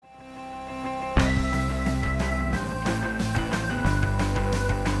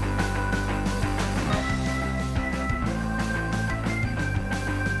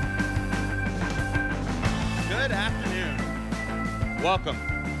Welcome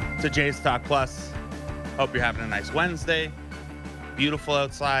to Jays Talk Plus. Hope you're having a nice Wednesday. Beautiful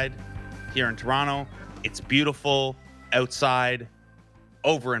outside here in Toronto. It's beautiful outside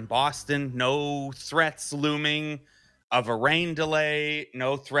over in Boston. No threats looming of a rain delay.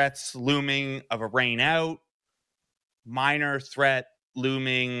 No threats looming of a rain out. Minor threat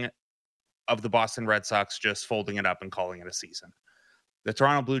looming of the Boston Red Sox just folding it up and calling it a season. The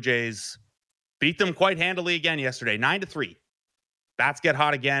Toronto Blue Jays beat them quite handily again yesterday, 9-3. Bats get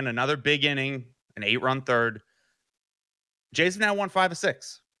hot again. Another big inning, an 8-run third. Jays have now won 5 of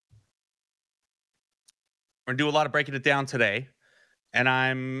 6. We're going to do a lot of breaking it down today. And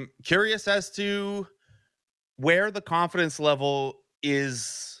I'm curious as to where the confidence level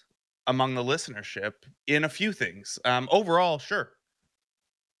is among the listenership in a few things. Overall, sure.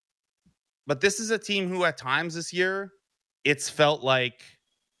 But this is a team who at times this year, it's felt like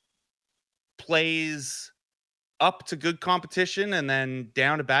plays up to good competition and then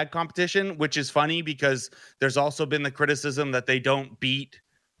down to bad competition, which is funny because there's also been the criticism that they don't beat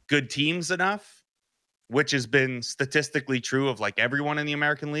good teams enough, which has been statistically true of like everyone in the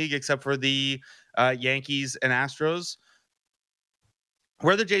American League except for the Yankees and Astros.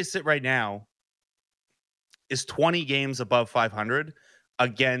 Where the Jays sit right now is 20 games above 500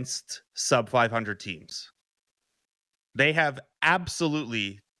 against sub 500 teams. They have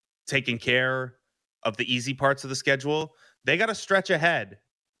absolutely taken care of the easy parts of the schedule. They got a stretch ahead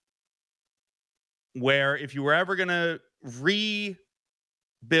where if you were ever going to rebuild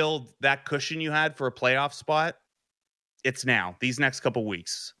that cushion you had for a playoff spot, it's now, these next couple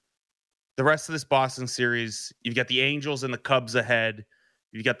weeks. The rest of this Boston series, you've got the Angels and the Cubs ahead.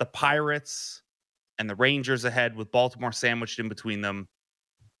 You've got the Pirates and the Rangers ahead with Baltimore sandwiched in between them.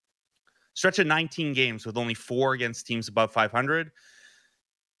 Stretch of 19 games with only 4 against teams above 500.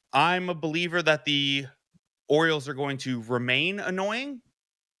 I'm a believer that the Orioles are going to remain annoying.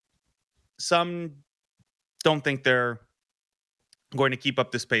 Some don't think they're going to keep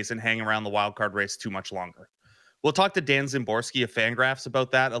up this pace and hang around the wild card race too much longer. We'll talk to Dan Szymborski of Fangraphs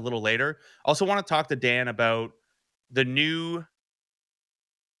about that a little later. Also want to talk to Dan about the new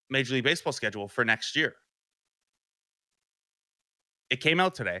Major League Baseball schedule for next year. It came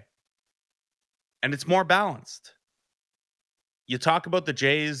out today, and it's more balanced. You talk about the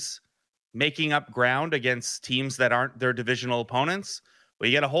Jays making up ground against teams that aren't their divisional opponents. Well,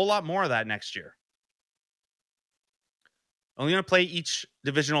 you get a whole lot more of that next year. Only going to play each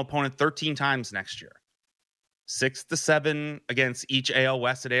divisional opponent 13 times next year. 6 to 7 against each AL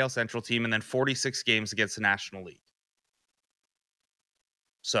West and AL Central team, and then 46 games against the National League.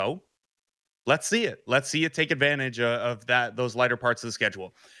 So, let's see it. Let's see it take advantage of those lighter parts of the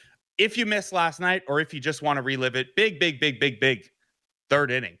schedule. If you missed last night, or if you just want to relive it, big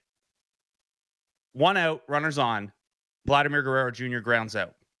third inning. 1 out, runners on. Vladimir Guerrero Jr. grounds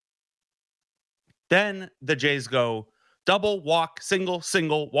out. Then the Jays go double, walk, single,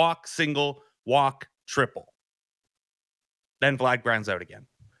 walk, single, walk, triple. Then Vlad grounds out again.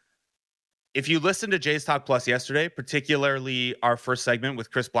 If you listened to Jays Talk Plus yesterday, particularly our first segment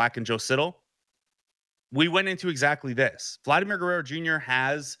with Chris Black and Joe Siddall, we went into exactly this. Vladimir Guerrero Jr.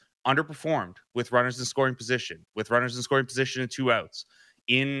 has underperformed with runners in scoring position, and 2 outs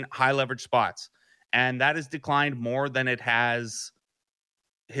in high leverage spots. And that has declined more than it has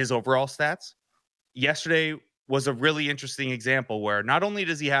his overall stats. Yesterday was a really interesting example where not only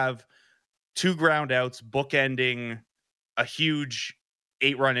does he have 2 ground outs bookending a huge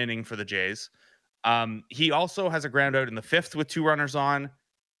 8-run inning for the Jays, he also has a ground out in the 5th with 2 runners on,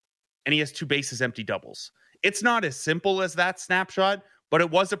 and he has 2 bases empty doubles. It's not as simple as that snapshot, but it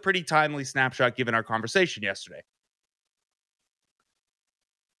was a pretty timely snapshot given our conversation yesterday.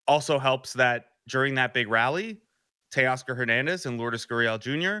 Also helps that during that big rally, Teoscar Hernandez and Lourdes Gurriel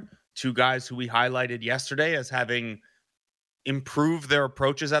Jr., 2 guys who we highlighted yesterday as having improved their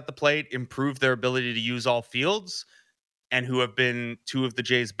approaches at the plate, improved their ability to use all fields, and who have been 2 of the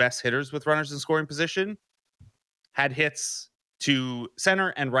Jays' best hitters with runners in scoring position, had hits to center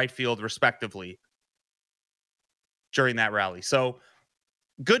and right field respectively during that rally. So,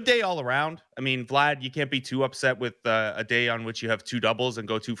 good day all around. I mean, Vlad, you can't be too upset with a day on which you have 2 doubles and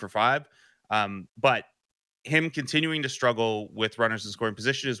go 2 for 5. But him continuing to struggle with runners in scoring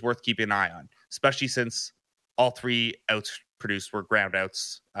position is worth keeping an eye on, especially since all 3 outs produced were ground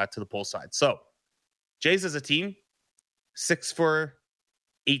outs to the pull side. So, Jays as a team, 6 for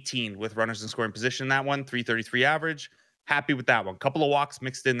 18 with runners in scoring position in that one, 333 average. Happy with that one. Couple of walks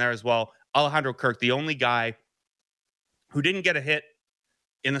mixed in there as well. Alejandro Kirk, the only guy who didn't get a hit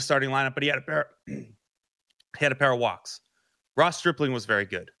in the starting lineup, but he had a pair of walks. Ross Stripling was very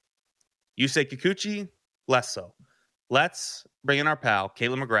good. Yusei Kikuchi, less so. Let's bring in our pal,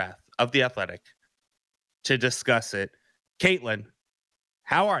 Caitlin McGrath of The Athletic, to discuss it. Caitlin,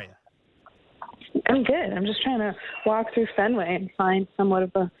 how are you? I'm good. I'm just trying to walk through Fenway and find somewhat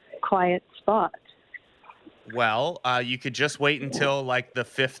of a quiet spot. Well, you could just wait until like the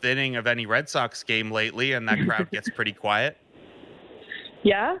fifth inning of any Red Sox game lately, and that crowd gets pretty quiet.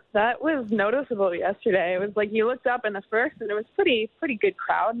 Yeah, that was noticeable yesterday. It was like you looked up in the first, and it was pretty good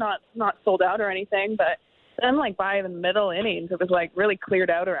crowd, not sold out or anything, but then like by the middle innings, it was like really cleared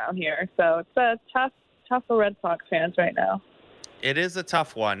out around here. So it's a tough for Red Sox fans right now. It is a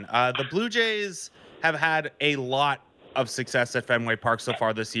tough one. The Blue Jays have had a lot of success at Fenway Park so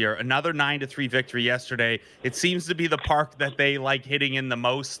far this year. Another 9-3 victory yesterday. It seems to be the park that they like hitting in the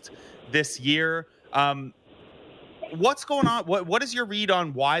most this year. What's going on? What is your read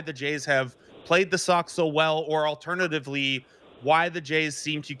on why the Jays have played the Sox so well, or alternatively, why the Jays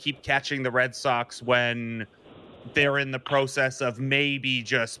seem to keep catching the Red Sox when they're in the process of maybe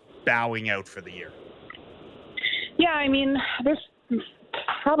just bowing out for the year? Yeah, I mean, there's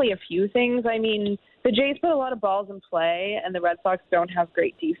probably a few things. I mean, the Jays put a lot of balls in play, and the Red Sox don't have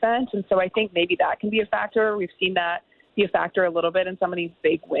great defense, and so I think maybe that can be a factor. We've seen that be a factor a little bit in some of these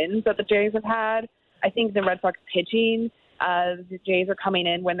big wins that the Jays have had. I think the Red Sox pitching, the Jays are coming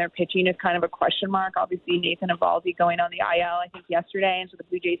in when their pitching is kind of a question mark. Obviously, Nathan Eovaldi going on the IL, I think, yesterday, and so the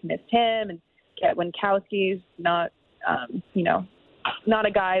Blue Jays missed him, and Winkowski's not, not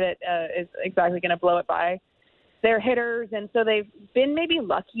a guy that is exactly going to blow it by their hitters, and so they've been maybe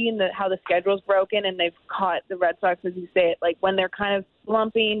lucky in how the schedule's broken, and they've caught the Red Sox, as you say it, like when they're kind of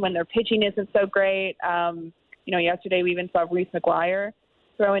slumping, when their pitching isn't so great. Yesterday we even saw Reese McGuire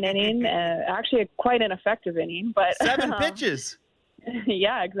throw an inning, actually quite an effective inning, but 7 pitches.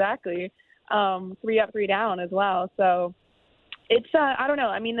 Yeah, exactly. 3 up, 3 down as well. So it's I don't know.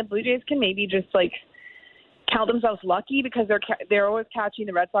 I mean, the Blue Jays can maybe just like count themselves lucky because they're always catching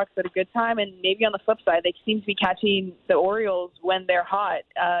the Red Sox at a good time, and maybe on the flip side, they seem to be catching the Orioles when they're hot.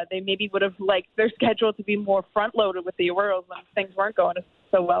 They maybe would have liked their schedule to be more front-loaded with the Orioles when things weren't going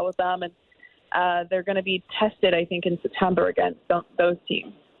so well with them, and they're going to be tested, I think, in September against those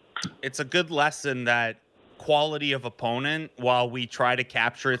teams. It's a good lesson that quality of opponent, while we try to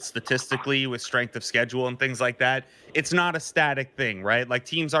capture it statistically with strength of schedule and things like that, it's not a static thing, right? Like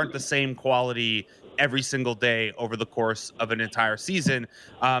teams aren't the same quality every single day over the course of an entire season.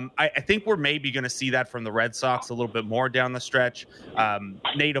 I think we're maybe going to see that from the Red Sox a little bit more down the stretch.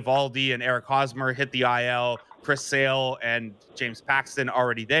 Nate Eovaldi and Eric Hosmer hit the IL. Chris Sale and James Paxton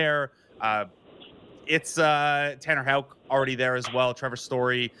already there. It's Tanner Houck already there as well. Trevor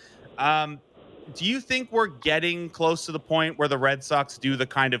Story. Do you think we're getting close to the point where the Red Sox do the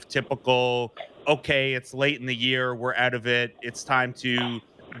kind of typical, okay, it's late in the year, we're out of it, it's time to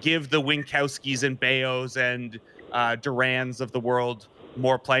give the Winkowskis and Bayos and Durans of the world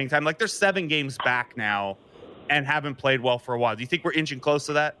more playing time? Like, they're 7 games back now and haven't played well for a while. Do you think we're inching close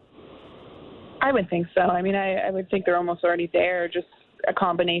to that? I would think so. I mean, I would think they're almost already there, just a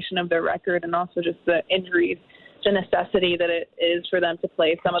combination of their record and also just the injuries, the necessity that it is for them to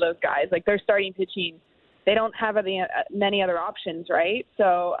play some of those guys. Like, their starting pitching, they don't have many other options, right?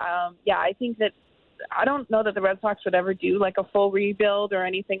 So, I think that I don't know that the Red Sox would ever do like a full rebuild or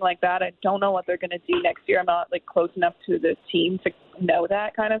anything like that. I don't know what they're going to do next year. I'm not like close enough to the team to know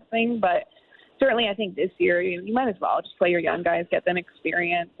that kind of thing, but certainly I think this year you might as well just play your young guys, get them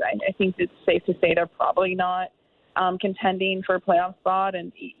experience. I think it's safe to say they're probably not contending for a playoff spot,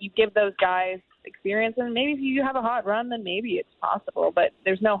 and you give those guys experience, and maybe if you have a hot run, then maybe it's possible, but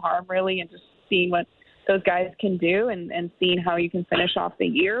there's no harm really in just seeing what those guys can do and seeing how you can finish off the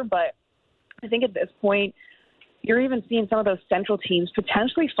year. But I think at this point, you're even seeing some of those central teams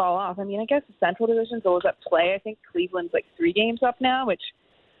potentially fall off. I mean, I guess the central division's always at play. I think Cleveland's like 3 games up now, which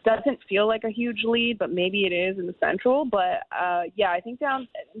doesn't feel like a huge lead, but maybe it is in the central. But, I think down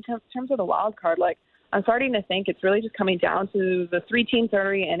in terms of the wild card, like, I'm starting to think it's really just coming down to the 3 teams that are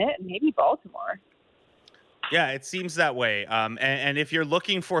already in it and maybe Baltimore. Yeah, it seems that way. And if you're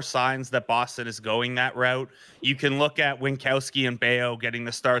looking for signs that Boston is going that route, you can look at Winkowski and Bayo getting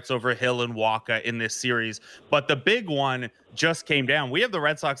the starts over Hill and Waka in this series. But the big one just came down. We have the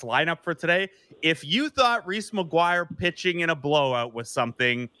Red Sox lineup for today. If you thought Reese McGuire pitching in a blowout was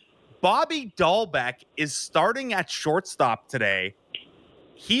something, Bobby Dahlbeck is starting at shortstop today.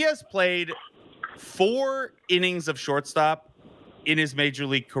 He has played 4 innings of shortstop in his major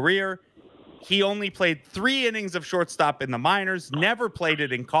league career. He only played 3 innings of shortstop in the minors, never played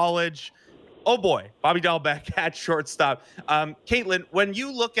it in college. Oh boy, Bobby Dahlbeck at shortstop. Caitlin, when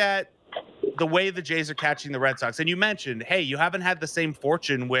you look at the way the Jays are catching the Red Sox, and you mentioned, hey, you haven't had the same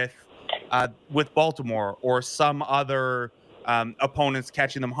fortune with Baltimore or some other opponents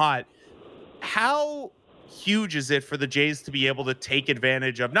catching them hot. How huge is it for the Jays to be able to take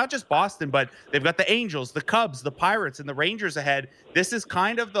advantage of not just Boston, but they've got the Angels, the Cubs, the Pirates, and the Rangers ahead? This is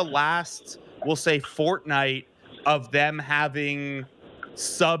kind of the last, we'll say, fortnight of them having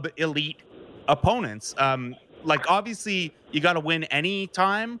sub-elite opponents. Like, obviously, you got to win any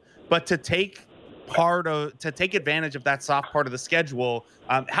time, but to take advantage of that soft part of the schedule,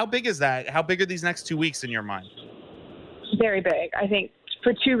 how big is that? How big are these next 2 weeks in your mind? Very big, I think,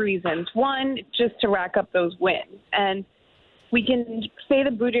 for two reasons. One, just to rack up those wins. And we can say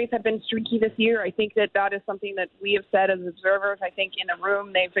the Blue Jays have been streaky this year. I think that is something that we have said as observers. I think in a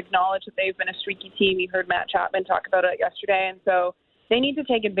room they've acknowledged that they've been a streaky team. You heard Matt Chapman talk about it yesterday. And so they need to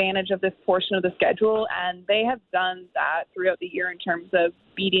take advantage of this portion of the schedule, and they have done that throughout the year in terms of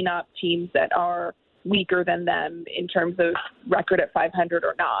beating up teams that are weaker than them in terms of record at 500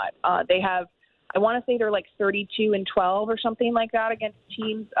 or not. They have, I want to say they're like 32-12 or something like that against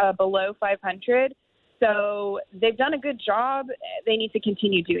teams below 500. So they've done a good job. They need to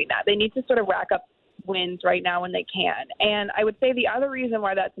continue doing that. They need to sort of rack up wins right now when they can. And I would say the other reason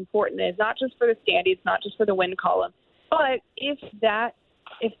why that's important is not just for the standings, not just for the win column, but if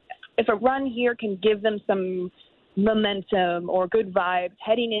a run here can give them some momentum or good vibes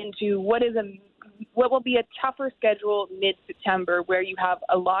heading into what will be a tougher schedule mid-September, where you have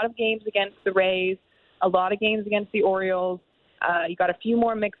a lot of games against the Rays, a lot of games against the Orioles. You got a few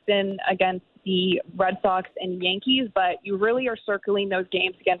more mixed in against the Red Sox and Yankees, but you really are circling those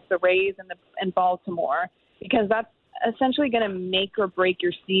games against the Rays and Baltimore, because that's essentially going to make or break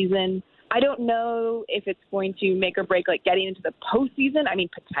your season. I don't know if it's going to make or break like getting into the postseason. I mean,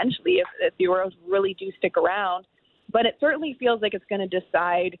 potentially if the Orioles really do stick around, but it certainly feels like it's going to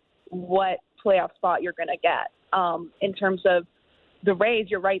decide what playoff spot you're going to get. In terms of the Rays,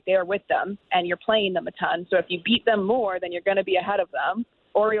 you're right there with them and you're playing them a ton. So if you beat them more, then you're going to be ahead of them.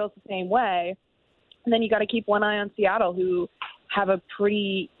 Orioles the same way. And then you got to keep one eye on Seattle, who have a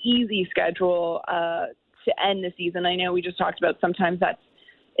pretty easy schedule to end the season. I know we just talked about sometimes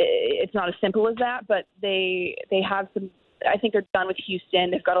it's not as simple as that, but they have some. I think they're done with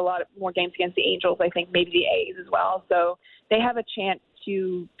Houston. They've got a lot more games against the Angels. I think maybe the A's as well. So they have a chance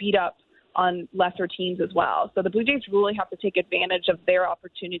to beat up on lesser teams as well. So the Blue Jays really have to take advantage of their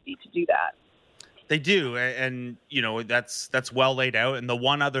opportunity to do that. They do, and you know that's well laid out. And the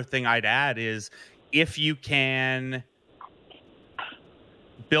one other thing I'd add is if you can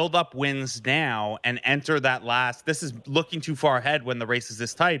build up wins now and enter that last, this is looking too far ahead when the race is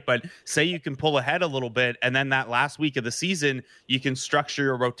this tight, but say you can pull ahead a little bit, and then that last week of the season, you can structure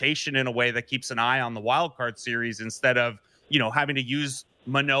your rotation in a way that keeps an eye on the wild card series instead of, having to use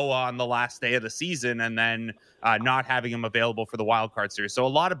Manoah on the last day of the season and then not having him available for the wild card series. So a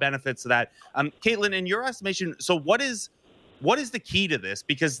lot of benefits to that. Caitlin, in your estimation, so what is the key to this?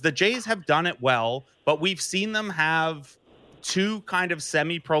 Because the Jays have done it well, but we've seen them have two kind of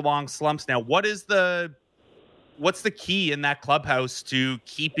semi-prolonged slumps now. What's the key in that clubhouse to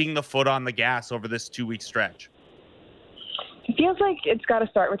keeping the foot on the gas over this 2-week stretch? It feels like it's got to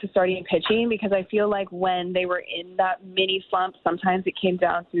start with the starting pitching, because I feel like when they were in that mini slump, sometimes it came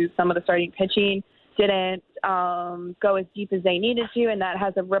down to some of the starting pitching didn't go as deep as they needed to, and that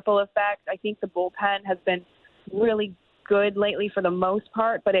has a ripple effect. I think the bullpen has been really good lately for the most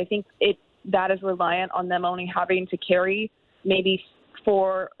part, but I think that is reliant on them only having to carry maybe 3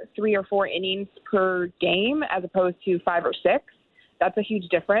 or 4 innings per game as opposed to 5 or 6. That's a huge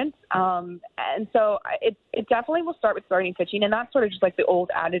difference. And so it definitely will start with starting pitching, and that's sort of just like the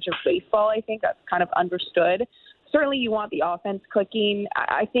old adage of baseball. I think that's kind of understood. Certainly you want the offense clicking.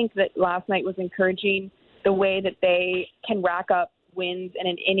 I think that last night was encouraging, the way that they can rack up wins in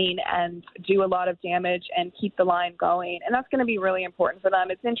an inning and do a lot of damage and keep the line going. And that's going to be really important for them.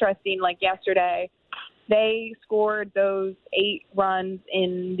 It's interesting, like yesterday, they scored those 8 runs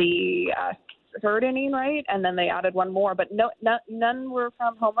in the third inning, right? And then they added one more, but none were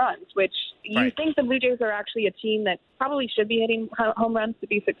from home runs, which you think the Blue Jays are actually a team that probably should be hitting home runs to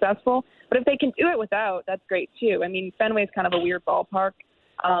be successful. But if they can do it without, that's great too. I mean, Fenway's kind of a weird ballpark.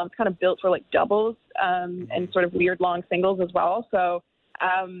 It's kind of built for like doubles and sort of weird long singles as well. So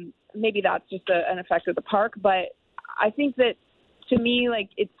maybe that's just an effect of the park. But I think that, to me, like,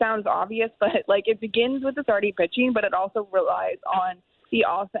 it sounds obvious, but like it begins with the starting pitching, but it also relies on the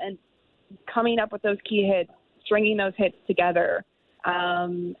offense coming up with those key hits, stringing those hits together.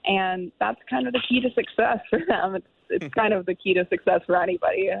 And that's kind of the key to success for them. It's kind of the key to success for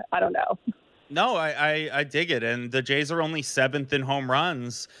anybody. I don't know. No, I dig it. And the Jays are only seventh in home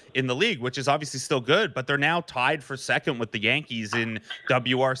runs in the league, which is obviously still good, but they're now tied for second with the Yankees in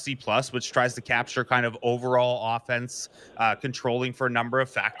WRC plus, which tries to capture kind of overall offense, controlling for a number of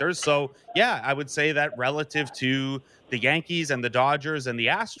factors. So yeah, I would say that relative to the Yankees and the Dodgers and the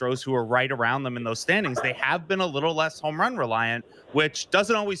Astros, who are right around them in those standings, they have been a little less home run reliant, which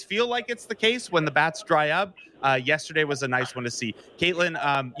doesn't always feel like it's the case when the bats dry up. Yesterday was a nice one to see.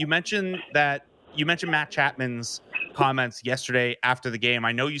 Caitlin, you mentioned Matt Chapman's comments yesterday after the game.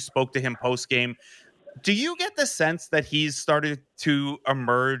 I know you spoke to him post game. Do you get the sense that he's started to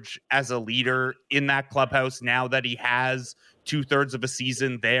emerge as a leader in that clubhouse now that he has 2/3 of a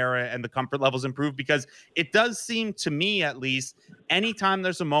season there and the comfort levels improved? Because it does seem to me, at least, anytime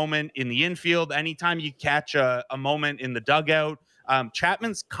there's a moment in the infield, anytime you catch a moment in the dugout,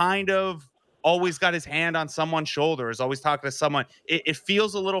 Chapman's kind of always got his hand on someone's shoulder, is always talking to someone. It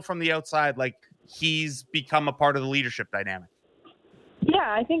feels a little from the outside like he's become a part of the leadership dynamic.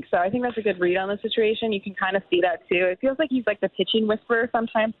 Yeah, I think so. I think that's a good read on the situation. You can kind of see that too. It feels like he's like the pitching whisperer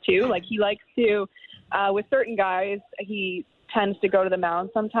sometimes too. Like he likes to, with certain guys, he tends to go to the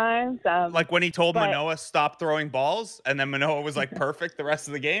mound sometimes. Like when he told Manoah stop throwing balls, and then Manoah was like perfect the rest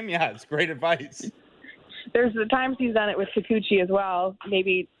of the game. Yeah, it's great advice. There's the times he's done it with Kikuchi as well.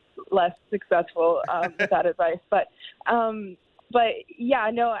 Maybe less successful with that advice, but yeah,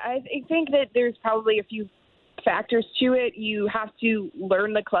 no, I think that there's probably a few factors to it. You have to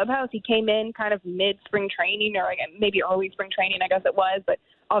learn the clubhouse. He came in kind of mid spring training, or maybe early spring training, I guess it was, but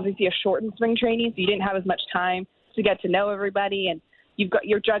obviously a shortened spring training, so you didn't have as much time to get to know everybody, and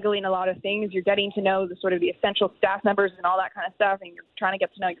you're juggling a lot of things. You're getting to know the sort of the essential staff members and all that kind of stuff, and you're trying to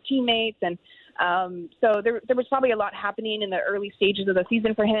get to know your teammates. And so there was probably a lot happening in the early stages of the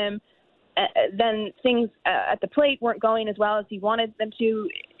season for him. Then things at the plate weren't going as well as he wanted them to.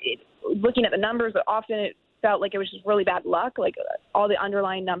 Looking at the numbers, often it felt like it was just really bad luck. Like all the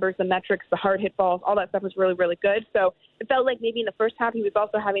underlying numbers, the metrics, the hard hit balls, all that stuff was really, really good. So it felt like maybe in the first half he was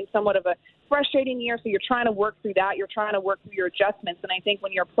also having somewhat of a frustrating year. So you're trying to work through that. You're trying to work through your adjustments. And I think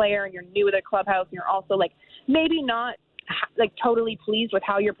when you're a player and you're new to the clubhouse and you're also like maybe not like totally pleased with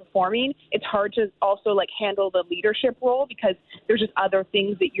how you're performing, it's hard to also like handle the leadership role because there's just other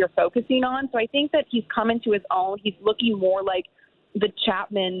things that you're focusing on. So I think that he's come into his own. He's looking more like the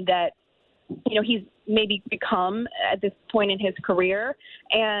Chapman that, you know, he's maybe become at this point in his career.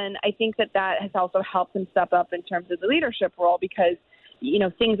 And I think that that has also helped him step up in terms of the leadership role because, you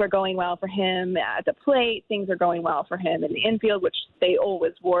know, things are going well for him at the plate. Things are going well for him in the infield, which they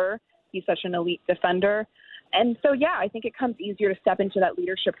always were. He's such an elite defender. And so, yeah, I think it comes easier to step into that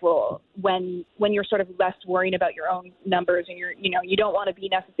leadership role when you're sort of less worrying about your own numbers and you don't want to be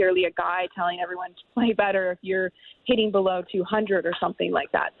necessarily a guy telling everyone to play better if you're hitting below 200 or something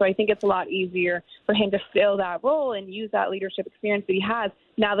like that. So I think it's a lot easier for him to fill that role and use that leadership experience that he has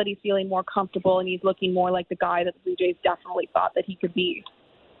now that he's feeling more comfortable and he's looking more like the guy that the Blue Jays definitely thought that he could be.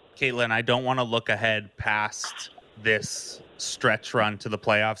 Caitlin, I don't want to look ahead past this stretch run to the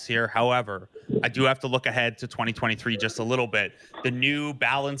playoffs here. However, I do have to look ahead to 2023 just a little bit. The new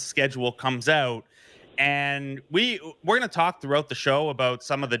balanced schedule comes out, and we're going to talk throughout the show about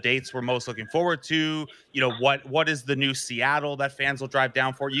some of the dates we're most looking forward to. You know, what is the new Seattle that fans will drive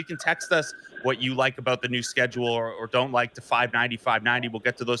down for? You can text us what you like about the new schedule or don't like to 590. We'll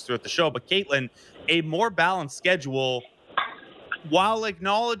get to those throughout the show. But Caitlin, a more balanced schedule, while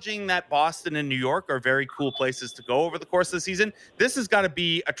acknowledging that Boston and New York are very cool places to go over the course of the season, this has got to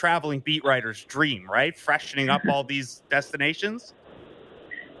be a traveling beat writer's dream, right? Freshening up all these destinations.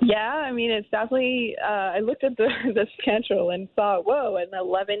 Yeah, I mean, it's definitely, I looked at the schedule and thought, whoa, an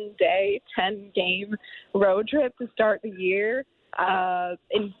 11-day, 10-game road trip to start the year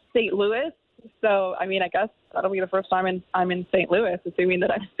in St. Louis. So, I mean, I guess that'll be the first time I'm in St. Louis, assuming that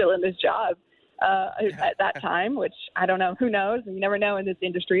I'm still in this job. At that time, which I don't know, who knows? You never know in this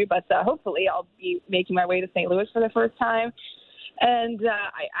industry, but hopefully I'll be making my way to St. Louis for the first time. And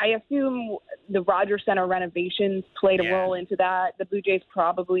I assume the Rogers Center renovations played a role into that. The Blue Jays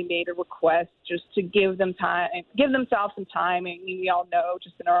probably made a request just to give themselves some time. I mean, we all know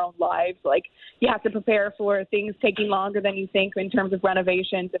just in our own lives, like you have to prepare for things taking longer than you think in terms of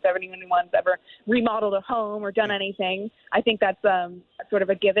renovations. If anyone's ever remodeled a home or done anything, I think that's sort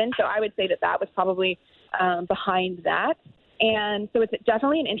of a given. So I would say that was probably behind that. And so it's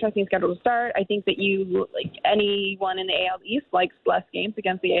definitely an interesting schedule to start. I think that anyone in the AL East likes less games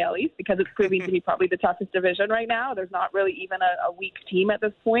against the AL East because it's proving to be probably the toughest division right now. There's not really even a weak team at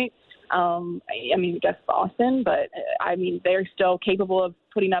this point. I mean, I guess Boston, but I mean, they're still capable of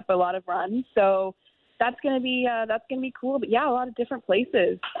putting up a lot of runs. So that's gonna be cool. But yeah, a lot of different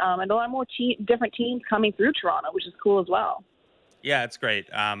places and a lot more different teams coming through Toronto, which is cool as well. Yeah, it's great.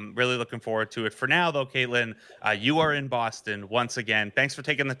 Really looking forward to it. For now, though, Caitlin, you are in Boston once again. Thanks for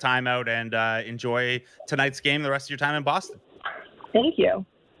taking the time out and enjoy tonight's game, the rest of your time in Boston. Thank you.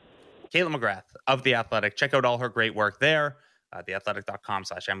 Caitlin McGrath of The Athletic. Check out all her great work there,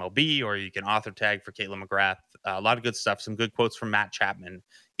 theathletic.com/MLB, or you can author tag for Caitlin McGrath. A lot of good stuff, some good quotes from Matt Chapman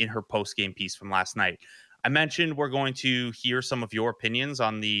in her post-game piece from last night. I mentioned we're going to hear some of your opinions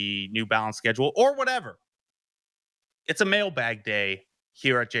on the New Balance schedule or whatever. It's a mailbag day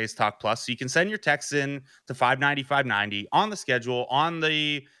here at Jays Talk Plus. So you can send your texts in to 590-590 on the schedule, on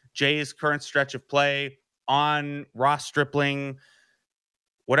the Jays' current stretch of play, on Ross Stripling,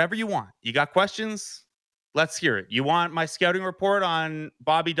 whatever you want. You got questions? Let's hear it. You want my scouting report on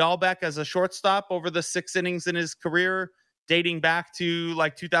Bobby Dahlbeck as a shortstop over the 6 innings in his career, dating back to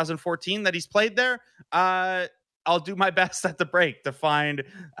like 2014 that he's played there? I'll do my best at the break to find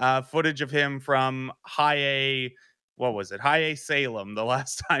footage of him from High A Salem, the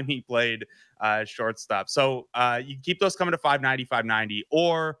last time he played shortstop. So you can keep those coming to 590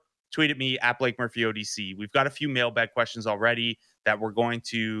 or tweet at me at Blake Murphy ODC. We've got a few mailbag questions already that we're going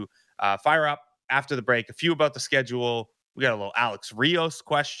to fire up after the break. A few about the schedule. We got a little Alex Rios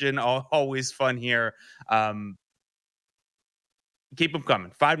question. Always fun here. Keep them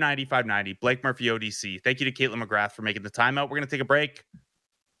coming. 590. Blake Murphy ODC. Thank you to Caitlin McGrath for making the time out. We're going to take a break.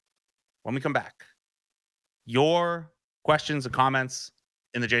 When we come back, your questions and comments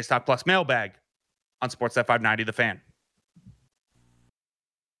in the Jays Talk Plus mailbag on Sportsnet 590 The Fan.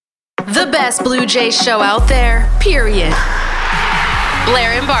 The best Blue Jays show out there, period.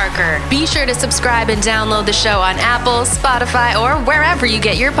 Blair and Barker. Be sure to subscribe and download the show on Apple, Spotify, or wherever you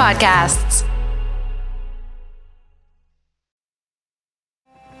get your podcasts.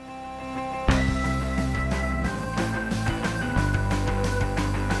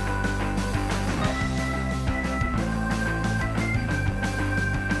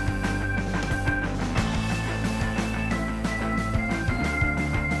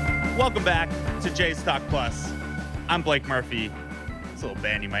 Welcome back to Jays Talk Plus. I'm Blake Murphy. It's a little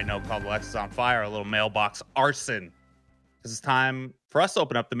band you might know called Alexis on Fire, a little mailbox arson. This is time for us to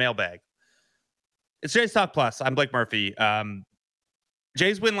open up the mailbag. It's Jays Talk Plus. I'm Blake Murphy.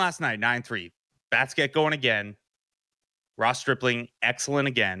 Jays win last night, 9-3. Bats get going again. Ross Stripling, excellent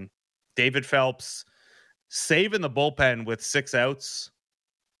again. David Phelps saving the bullpen with 6 outs.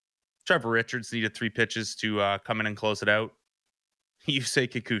 Trevor Richards needed 3 pitches to come in and close it out. Yusei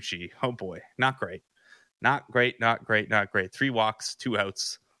Kikuchi. Oh boy, not great. Not great. 3 walks, 2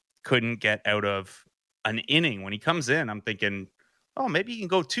 outs. Couldn't get out of an inning. When he comes in, I'm thinking, oh, maybe he can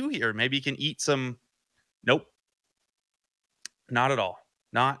go 2 here. Maybe he can eat some. Nope. Not at all.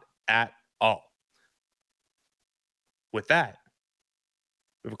 Not at all. With that,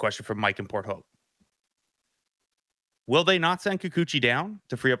 we have a question from Mike in Port Hope. Will they not send Kikuchi down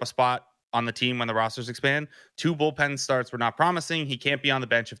to free up a spot on the team when the rosters expand? 2 bullpen starts were not promising. He can't be on the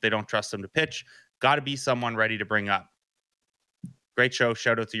bench if they don't trust him to pitch. Got to be someone ready to bring up. Great show.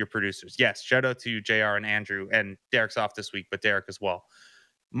 Shout out to your producers. Yes, shout out to JR and Andrew. And Derek's off this week, but Derek as well.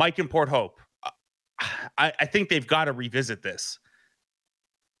 Mike in Port Hope. I think they've got to revisit this.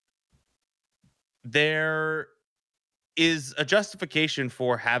 There is a justification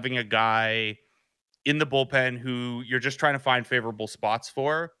for having a guy in the bullpen who you're just trying to find favorable spots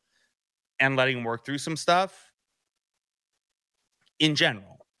for and letting him work through some stuff in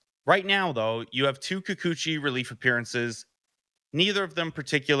general. Right now, though, you have 2 Kikuchi relief appearances, neither of them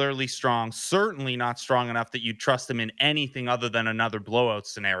particularly strong, certainly not strong enough that you'd trust him in anything other than another blowout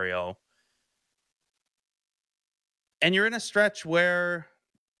scenario. And you're in a stretch where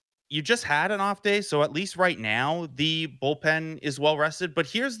you just had an off day, so at least right now, the bullpen is well rested. But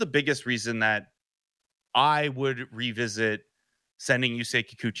here's the biggest reason that I would revisit sending Yusei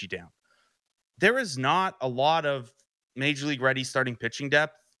Kikuchi down. There is not a lot of Major League ready starting pitching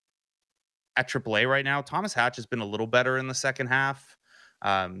depth at AAA right now. Thomas Hatch has been a little better in the second half.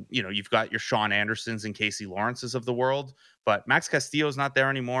 You've got your Sean Andersons and Casey Lawrences of the world, but Max Castillo's not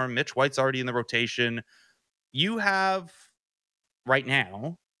there anymore. Mitch White's already in the rotation. You have right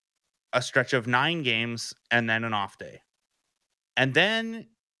now a stretch of 9 games and then an off day. And then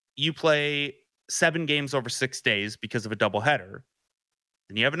you play 7 games over 6 days because of a doubleheader.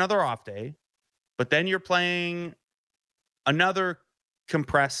 Then you have another off day. But then you're playing another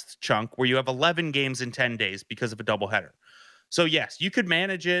compressed chunk where you have 11 games in 10 days because of a doubleheader. So yes, you could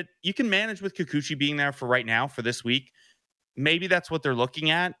manage it. You can manage with Kikuchi being there for right now for this week. Maybe that's what they're looking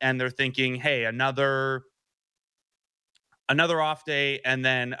at. And they're thinking, hey, another another off day and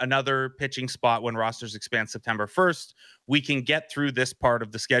then another pitching spot when rosters expand September 1st, we can get through this part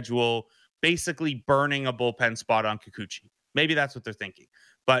of the schedule, basically burning a bullpen spot on Kikuchi. Maybe that's what they're thinking.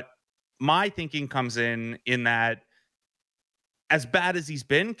 But my thinking comes in that as bad as he's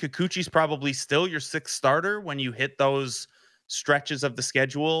been, Kikuchi's probably still your sixth starter when you hit those stretches of the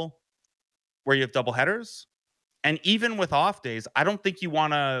schedule where you have double headers. And even with off days, I don't think you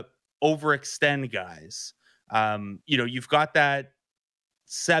want to overextend guys. You've got that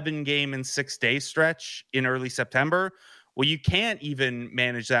 7-game and 6-day stretch in early September. Well, you can't even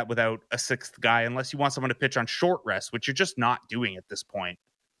manage that without a sixth guy unless you want someone to pitch on short rest, which you're just not doing at this point.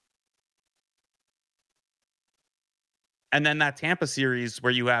 And then that Tampa series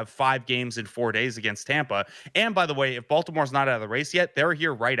where you have 5 games in 4 days against Tampa. And by the way, if Baltimore's not out of the race yet, they're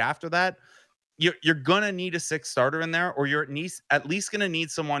here right after that. You're going to need a sixth starter in there, or you're at least going to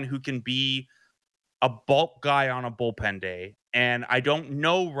need someone who can be a bulk guy on a bullpen day. And I don't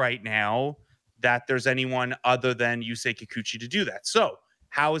know right now that there's anyone other than Yusei Kikuchi to do that. So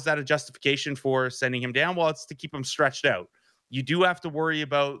how is that a justification for sending him down? Well, it's to keep him stretched out. You do have to worry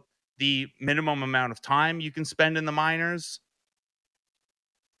about the minimum amount of time you can spend in the minors.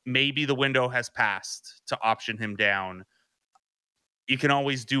 Maybe the window has passed to option him down. You can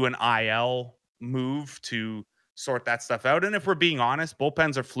always do an IL move to sort that stuff out. And if we're being honest,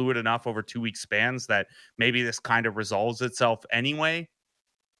 bullpens are fluid enough over 2-week spans that maybe this kind of resolves itself anyway.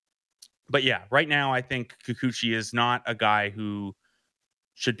 But yeah, right now I think Kikuchi is not a guy who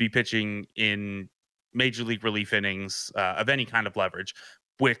should be pitching in major league relief innings of any kind of leverage.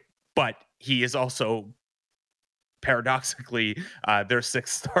 But he is also paradoxically their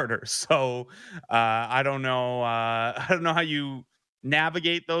sixth starter. So I don't know. I don't know how you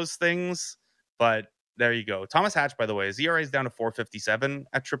navigate those things, but there you go. Thomas Hatch, by the way, his ERA is down to 4.57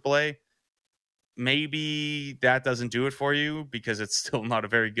 at AAA. Maybe that doesn't do it for you because it's still not a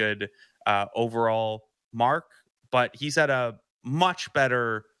very good overall mark, but he's had a much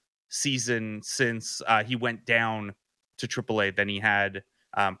better season since he went down to AAA than he had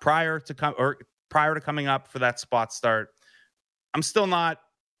prior to coming up for that spot start. I'm still not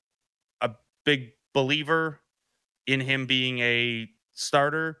a big believer in him being a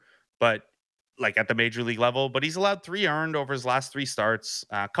starter, but like at the major league level, but he's allowed 3 earned over his last 3 starts,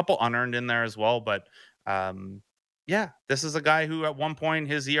 a couple unearned in there as well. But this is a guy who at one point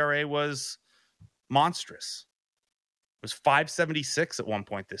his ERA was monstrous. It was 5.76 at one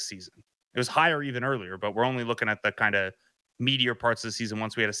point this season. It was higher even earlier, but we're only looking at the kind of meteor parts of the season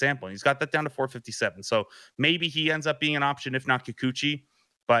once we had a sample. And he's got that down to 4.57. So maybe he ends up being an option, if not Kikuchi.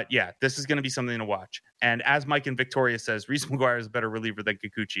 But yeah, this is going to be something to watch. And as Mike and Victoria says, Reese McGuire is a better reliever than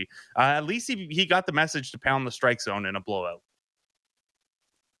Kikuchi. At least he got the message to pound the strike zone in a blowout.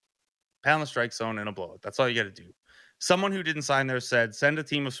 Pound the strike zone in a blowout. That's all you got to do. Someone who didn't sign there said, send a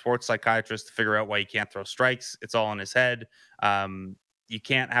team of sports psychiatrists to figure out why he can't throw strikes. It's all in his head. You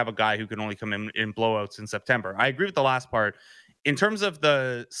can't have a guy who can only come in blowouts in September. I agree with the last part. In terms of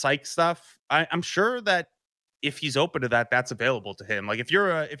the psych stuff, I'm sure that if he's open to that, that's available to him. Like if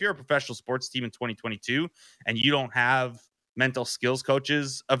you're a professional sports team in 2022 and you don't have mental skills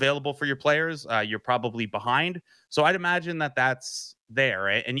coaches available for your players, you're probably behind. So I'd imagine that that's there,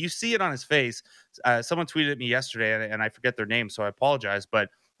 right? And you see it on his face. Someone tweeted at me yesterday, and I forget their name, so I apologize. But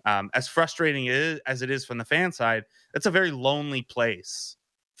as frustrating as it is from the fan side, that's a very lonely place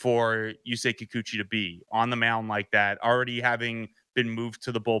for Yusei Kikuchi to be on the mound like that, already having been moved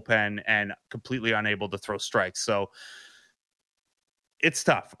to the bullpen and completely unable to throw strikes. So it's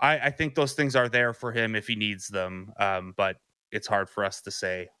tough. I think those things are there for him if he needs them, but it's hard for us to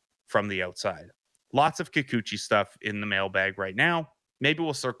say from the outside. Lots of Kikuchi stuff in the mailbag right now. Maybe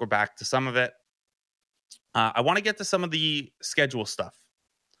we'll circle back to some of it. I want to get to some of the schedule stuff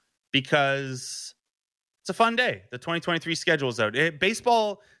because it's a fun day. The 2023 schedule is out.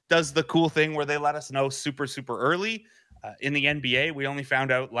 Baseball does the cool thing where they let us know super, super early. In the NBA, we only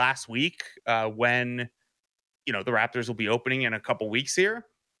found out last week when, the Raptors will be opening in a couple weeks here.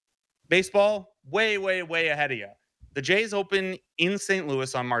 Baseball, way, way, way ahead of you. The Jays open in St.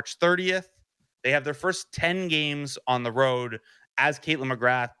 Louis on March 30th. They have their first 10 games on the road, as Caitlin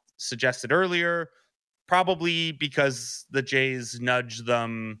McGrath suggested earlier, probably because the Jays nudged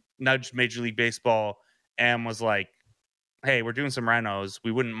Major League Baseball and was like, hey, we're doing some renos.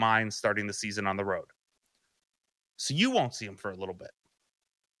 We wouldn't mind starting the season on the road. So you won't see them for a little bit.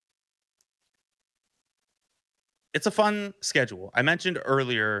 It's a fun schedule. I mentioned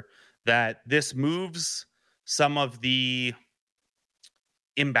earlier that this moves some of the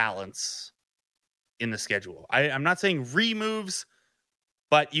imbalance in the schedule. I'm not saying removes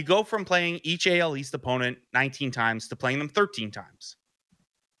But you go from playing each AL East opponent 19 times to playing them 13 times.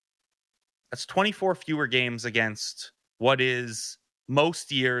 That's 24 fewer games against what is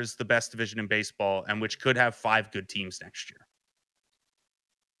most years the best division in baseball and which could have 5 good teams next year.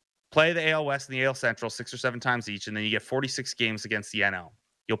 Play the AL West and the AL Central 6 or 7 times each, and then you get 46 games against the NL.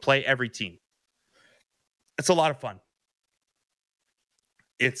 You'll play every team. It's a lot of fun.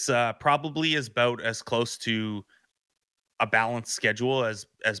 It's probably about as close to a balanced schedule as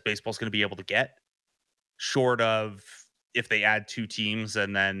baseball's going to be able to get, short of if they add 2 teams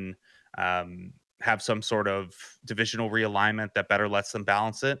and then have some sort of divisional realignment that better lets them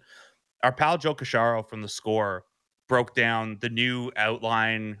balance it. Our pal Joe Cacharo from The Score broke down the new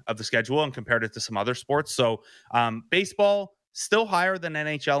outline of the schedule and compared it to some other sports. So baseball still higher than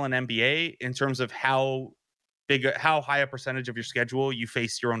NHL and NBA in terms of how high a percentage of your schedule you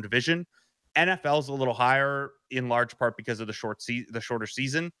face your own division. NFL is a little higher in large part because of the shorter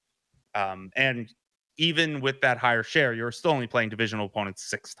season. And even with that higher share, you're still only playing divisional opponents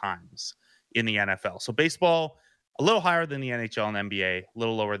 6 times in the NFL. So baseball, a little higher than the NHL and NBA, a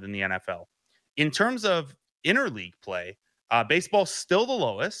little lower than the NFL. In terms of interleague play, baseball's still the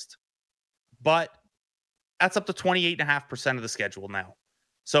lowest, but that's up to 28.5% of the schedule now.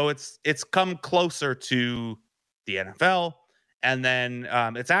 So it's come closer to the NFL. And then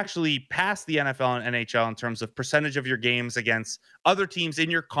it's actually past the NFL and NHL in terms of percentage of your games against other teams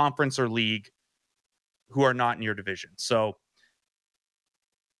in your conference or league who are not in your division. So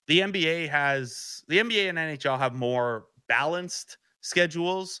the NBA and NHL have more balanced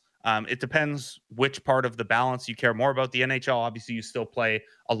schedules. It depends which part of the balance you care more about. The NHL, obviously, you still play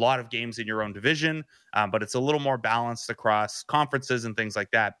a lot of games in your own division, but it's a little more balanced across conferences and things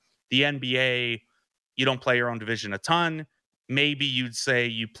like that. The NBA, you don't play your own division a ton. Maybe you'd say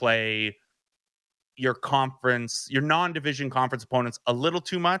you play your non-division conference opponents a little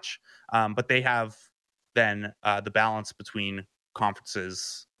too much, but they have then the balance between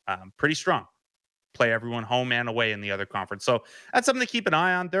conferences pretty strong. Play everyone home and away in the other conference. So that's something to keep an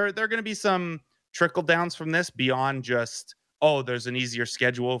eye on. There are going to be some trickle downs from this beyond just, there's an easier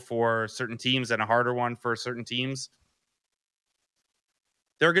schedule for certain teams and a harder one for certain teams.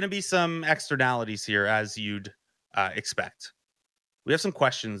 There are going to be some externalities here, as you'd expect. We have some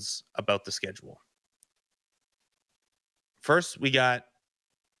questions about the schedule. First, we got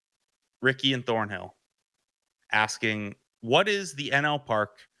Ricky in Thornhill asking, what is the NL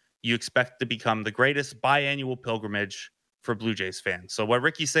Park you expect to become the greatest biannual pilgrimage for Blue Jays fans? So what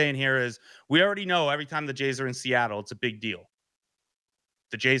Ricky's saying here is, we already know every time the Jays are in Seattle, it's a big deal.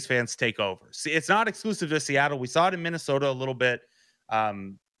 The Jays fans take over. See, it's not exclusive to Seattle. We saw it in Minnesota a little bit.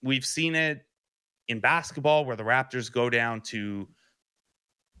 We've seen it in basketball where the Raptors go down to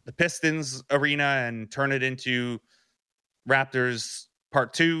the Pistons arena and turn it into Raptors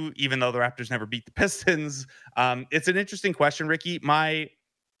Part 2, even though the Raptors never beat the Pistons. It's an interesting question, Ricky. My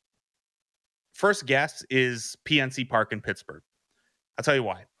first guess is PNC Park in Pittsburgh. I'll tell you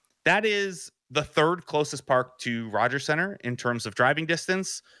why. That is the 3rd closest park to Rogers Center in terms of driving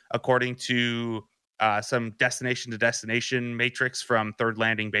distance, according to some destination-to-destination matrix from Third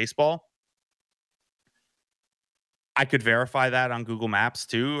Landing Baseball. I could verify that on Google Maps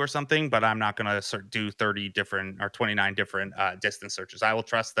too or something, but I'm not going to do 30 different or 29 different distance searches. I will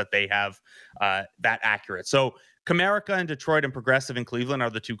trust that they have that accurate. So Comerica in Detroit and Progressive in Cleveland are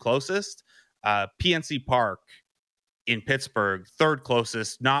the 2 closest. PNC Park in Pittsburgh, 3rd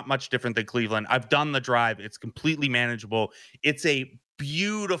closest, not much different than Cleveland. I've done the drive. It's completely manageable. It's a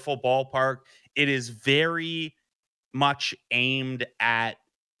beautiful ballpark. It is very much aimed at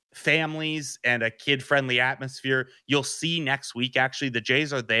families and a kid-friendly atmosphere. You'll see next week, actually, the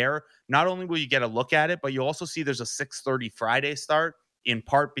Jays are there. Not only will you get a look at it, but you'll also see there's a 6:30 Friday start, in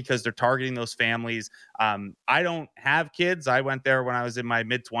part because they're targeting those families. I don't have kids. I went there when I was in my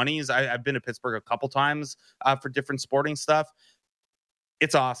mid-20s. I've been to Pittsburgh a couple times for different sporting stuff.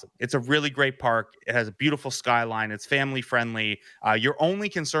 It's awesome. It's a really great park. It has a beautiful skyline. It's family-friendly. Your only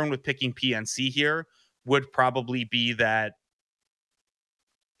concern with picking PNC here would probably be that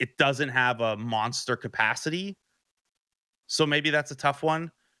it doesn't have a monster capacity. So maybe that's a tough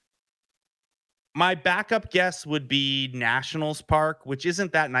one. My backup guess would be Nationals Park, which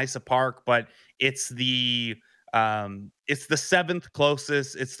isn't that nice a park, but it's the 7th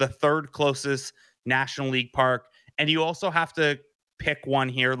closest. It's the 3rd closest National League park. And you also have to pick one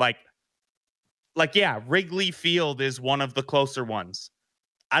here. Yeah, Wrigley Field is one of the closer ones.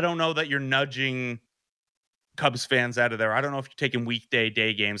 I don't know that you're nudging Cubs fans out of there. I don't know if you're taking weekday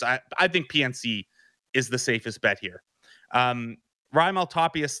day games. I think PNC is the safest bet here. Raimel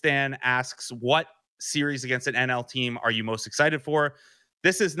Tapia Stan asks, what series against an NL team are you most excited for?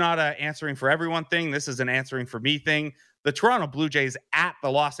 this is not an answering for everyone thing. This is an answering for me thing. The Toronto Blue Jays at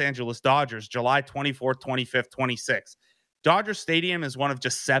the Los Angeles Dodgers, July 24th, 25th, 26th. Dodger Stadium is one of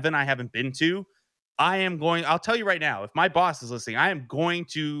just 7 I haven't been to. I'll tell you right now, if my boss is listening, I am going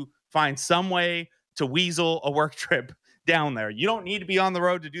to find some way to weasel a work trip down there. You don't need to be on the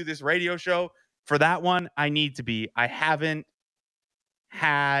road to do this radio show. For that one, I need to be. I haven't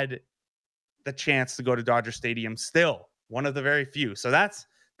had the chance to go to Dodger Stadium still. One of the very few. So that's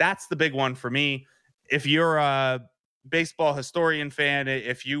the big one for me. If you're a baseball historian fan,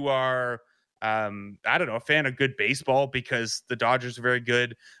 if you are, a fan of good baseball because the Dodgers are very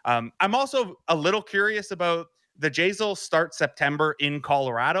good. I'm also a little curious about the Jays will start September in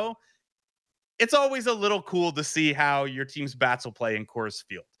Colorado. It's always a little cool to see how your team's bats will play in Coors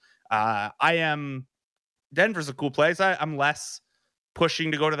Field. Denver's a cool place. I'm less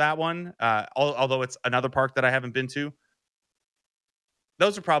pushing to go to that one, although it's another park that I haven't been to.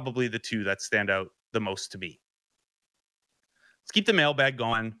 Those are probably the 2 that stand out the most to me. Let's keep the mailbag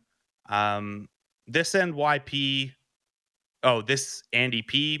going. This NYP. Oh, this Andy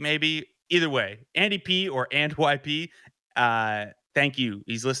P, maybe. Either way, Andy P or and YP. Thank you.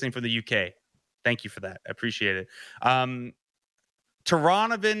 He's listening from the UK. Thank you for that. I appreciate it.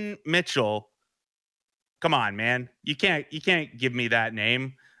 Taronovan Mitchell. Come on, man. You can't give me that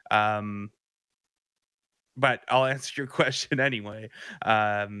name. But I'll answer your question anyway.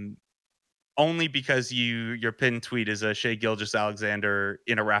 Only because your pinned tweet is a Shai Gilgeous-Alexander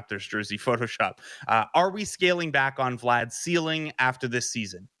in a Raptors jersey Photoshop. Are we scaling back on Vlad's ceiling after this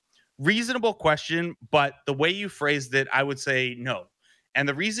season? Reasonable question, but the way you phrased it, I would say no. And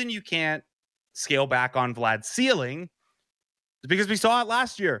the reason you can't scale back on Vlad's ceiling is because we saw it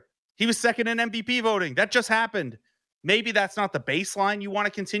last year. He was second in MVP voting. That just happened. Maybe that's not the baseline you want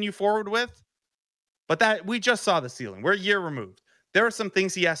to continue forward with, but that we just saw the ceiling. We're a year removed. There are some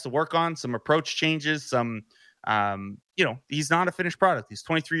things he has to work on, some approach changes, some, he's not a finished product. He's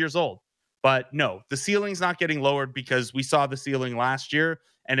 23 years old. But no, the ceiling's not getting lowered because we saw the ceiling last year.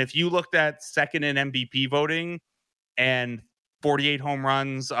 And if you looked at second in MVP voting and 48 home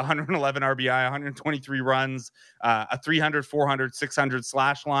runs, 111 RBI, 123 runs, a 300, 400, 600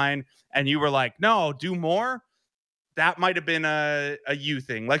 slash line, and you were like, no, do more, that might have been a you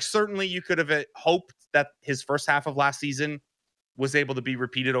thing. Like, certainly you could have hoped that his first half of last season was able to be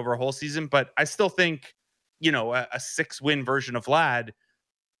repeated over a whole season. But I still think, a 6-win version of Vlad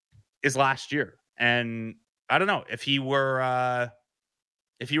is last year. And I don't know if he were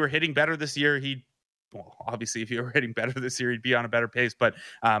hitting better this year, obviously if he were hitting better this year, he'd be on a better pace. But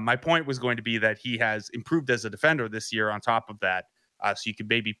my point was going to be that he has improved as a defender this year on top of that. So you could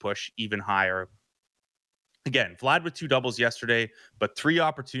maybe push even higher. Again, Vlad with 2 doubles yesterday, but 3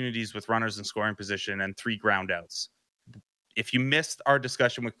 opportunities with runners in scoring position and 3 ground outs. If you missed our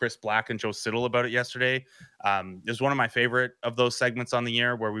discussion with Chris Black and Joe Siddall about it yesterday, it was one of my favorite of those segments on the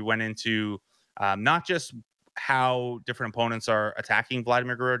year where we went into not just how different opponents are attacking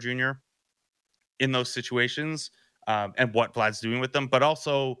Vladimir Guerrero Jr. in those situations and what Vlad's doing with them, but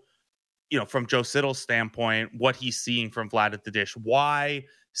also, from Joe Siddall's standpoint, what he's seeing from Vlad at the dish. Why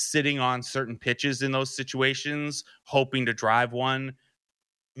sitting on certain pitches in those situations, hoping to drive one,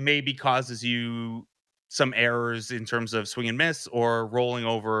 maybe causes you some errors in terms of swing and miss or rolling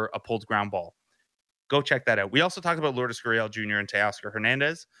over a pulled ground ball. Go check that out. We also talked about Lourdes Gurriel Jr. and Teoscar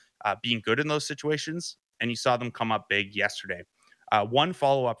Hernandez being good in those situations, and you saw them come up big yesterday. One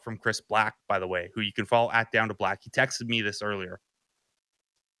follow-up from Chris Black, by the way, who you can follow at Down to Black. He texted me this earlier.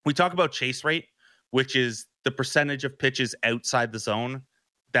 We talk about chase rate, which is the percentage of pitches outside the zone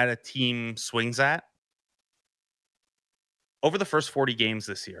that a team swings at. Over the first 40 games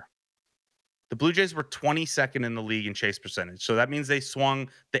this year, the Blue Jays were 22nd in the league in chase percentage. So that means they swung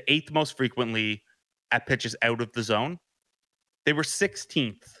the 8th most frequently at pitches out of the zone. They were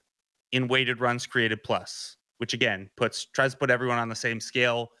 16th in weighted runs created plus, which again tries to put everyone on the same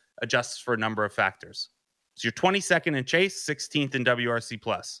scale, adjusts for a number of factors. So you're 22nd in chase, 16th in WRC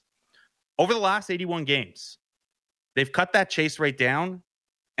plus. Over the last 81 games, they've cut that chase rate down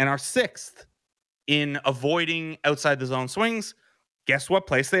and are 6th in avoiding outside the zone swings. Guess what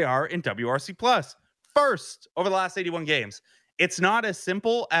place they are in WRC plus? First over the last 81 games. It's not as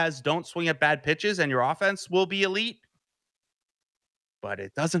simple as don't swing at bad pitches and your offense will be elite, but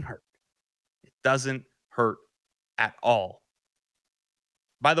it doesn't hurt. It doesn't hurt at all.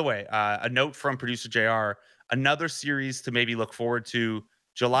 By the way, a note from producer JR, another series to maybe look forward to,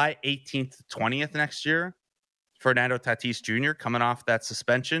 July 18th to 20th next year. Fernando Tatis Jr. coming off that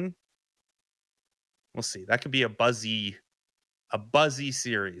suspension. We'll see. That could be a buzzy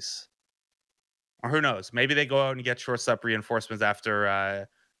series. Or who knows? Maybe they go out and get shortstop reinforcements after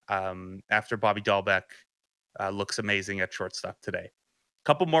Bobby Dahlbeck looks amazing at shortstop today.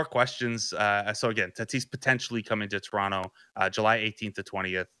 Couple more questions. So again, Tatis potentially coming to Toronto July 18th to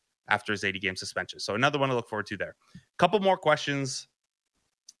 20th after his 80-game suspension. So another one to look forward to there. Couple more questions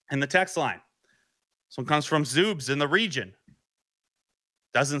in the text line. This one comes from Zoobs in the region.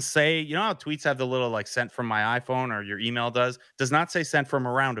 Doesn't say, you know how tweets have the little like sent from my iPhone or your email does? Does not say sent from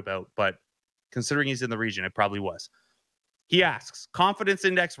a roundabout, but considering he's in the region, it probably was. He asks, confidence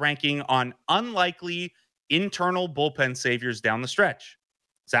index ranking on unlikely internal bullpen saviors down the stretch.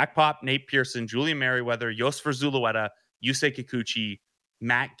 Zach Pop, Nate Pearson, Julian Merryweather, Yosfer Zulueta, Yusei Kikuchi,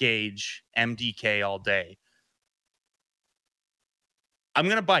 Matt Gage, MDK all day. I'm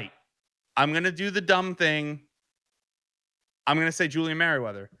going to bite. I'm going to do the dumb thing. I'm going to say Julian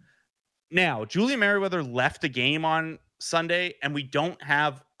Merryweather. Now, Julian Merryweather left a game on Sunday, and we don't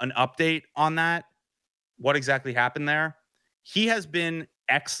have an update on that. What exactly happened there? He has been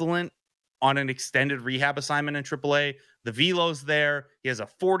excellent on an extended rehab assignment in AAA. The velo's there. He has a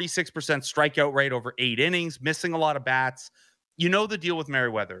 46% strikeout rate over 8 innings, missing a lot of bats. You know the deal with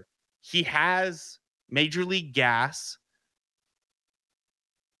Merryweather. He has major league gas.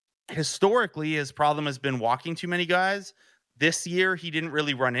 Historically, his problem has been walking too many guys. This year, he didn't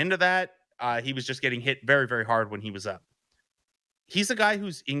really run into that. He was just getting hit very, very hard when he was up. He's a guy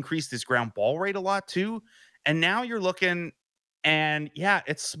who's increased his ground ball rate a lot too. And now you're looking, and yeah,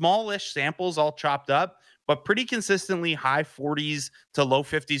 it's smallish samples all chopped up, but pretty consistently high 40s to low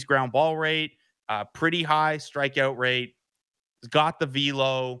 50s ground ball rate, pretty high strikeout rate. Got the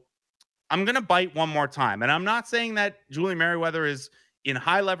velo. I'm going to bite one more time. And I'm not saying that Julian Merryweather is in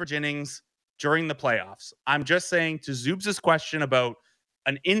high leverage innings during the playoffs. I'm just saying to Zoobs' question about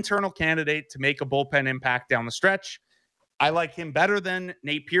an internal candidate to make a bullpen impact down the stretch, I like him better than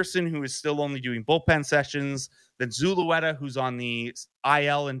Nate Pearson, who is still only doing bullpen sessions, than Zulueta, who's on the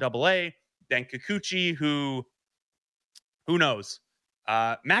IL and AA, than Kikuchi, who knows?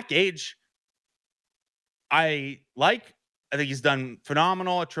 Matt Gage, I think he's done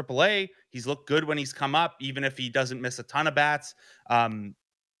phenomenal at AAA. He's looked good when he's come up, even if he doesn't miss a ton of bats.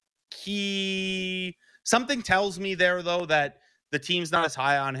 Something tells me there, though, that the team's not as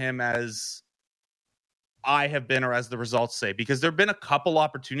high on him as I have been, or as the results say, because there have been a couple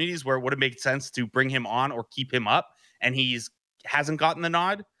opportunities where it would have made sense to bring him on or keep him up, and hasn't gotten the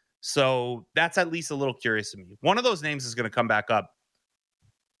nod. So that's at least a little curious to me. One of those names is going to come back up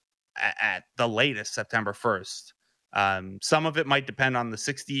at the latest September 1st. Some of it might depend on the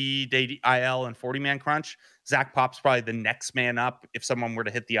 60-day IL and 40-man crunch. Zach Pop's probably the next man up if someone were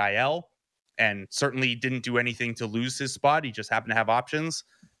to hit the IL, and certainly didn't do anything to lose his spot. He just happened to have options.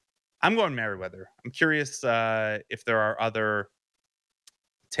 I'm going Merryweather. I'm curious if there are other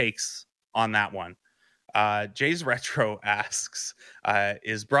takes on that one. Jay's Retro asks,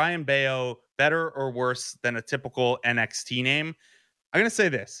 is Brian Bayo better or worse than a typical NXT name? I'm going to say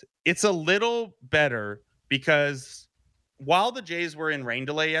this. It's a little better because while the Jays were in rain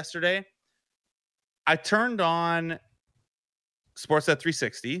delay yesterday, I turned on Sportsnet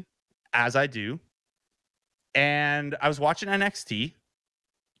 360, as I do, and I was watching NXT.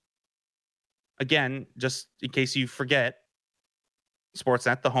 Again, just in case you forget,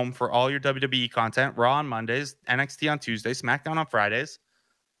 Sportsnet, the home for all your WWE content. Raw on Mondays, NXT on Tuesdays, SmackDown on Fridays,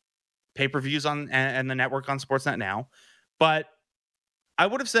 pay-per-views on and the network on Sportsnet now. But I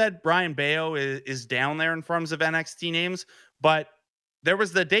would have said Brian Bayo is down there in terms of NXT names, but there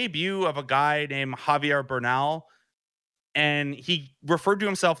was the debut of a guy named Javier Bernal, and he referred to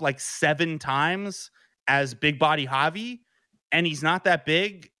himself like 7 times as Big Body Javi, and he's not that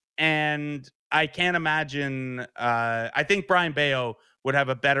big. And I can't imagine. I think Brian Bayo would have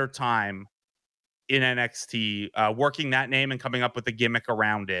a better time in NXT working that name and coming up with a gimmick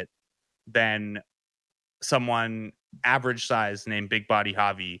around it than someone average size named Big Body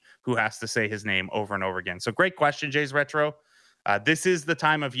Javi who has to say his name over and over again. So great question, Jay's Retro. This is the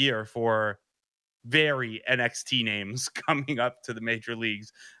time of year for very NXT names coming up to the major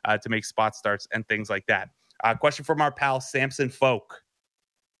leagues to make spot starts and things like that. Question from our pal Samson Folk.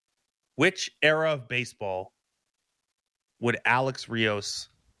 Which era of baseball would Alex Rios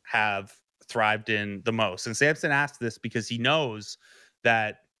have thrived in the most? And Samson asked this because he knows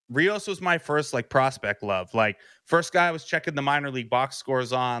that Rios was my first prospect love. First guy I was checking the minor league box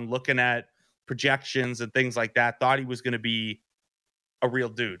scores on, looking at projections and things like that. Thought he was going to be a real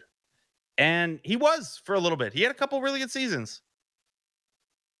dude. And he was for a little bit. He had a couple really good seasons.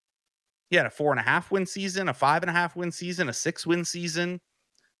 He had a 4.5 win season, a 5.5 win season, a 6 win season.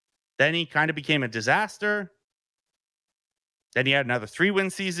 Then he kind of became a disaster. Then he had another 3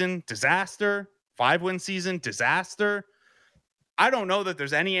 win season, disaster, 5-win season, disaster. I don't know that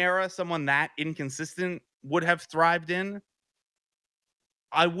there's any era someone that inconsistent would have thrived in.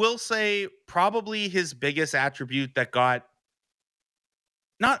 I will say probably his biggest attribute that got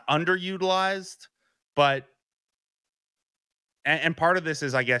not underutilized, but and part of this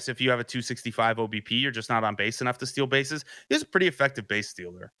is, I guess, if you have a 265 OBP, you're just not on base enough to steal bases. He's a pretty effective base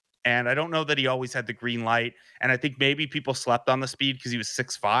stealer. And I don't know that he always had the green light. And I think maybe people slept on the speed because he was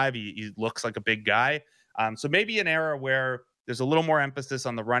 6'5". He looks like a big guy. So maybe an era where there's a little more emphasis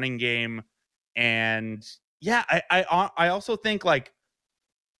on the running game. And yeah, I also think I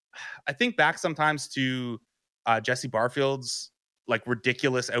think back sometimes to Jesse Barfield's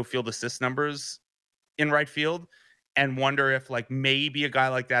ridiculous outfield assist numbers in right field and wonder if maybe a guy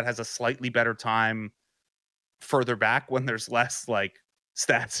like that has a slightly better time further back when there's less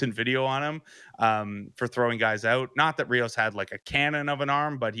stats and video on him for throwing guys out. Not that Rios had a cannon of an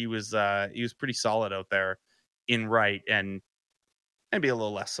arm, but he was pretty solid out there in right, and maybe a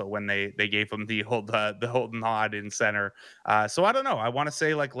little less so when they gave him the whole nod in center. So I don't know. I want to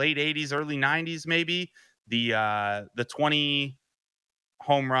say late 80s, early 90s, maybe the 20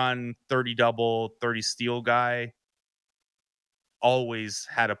 home run, 30 double, 30 steal guy always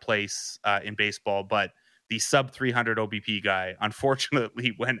had a place in baseball, but the sub 300 OBP guy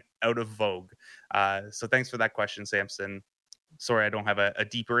unfortunately went out of vogue. So thanks for that question, Samson. Sorry, I don't have a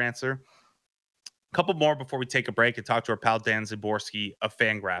deeper answer. A couple more before we take a break and talk to our pal Dan Zaborski of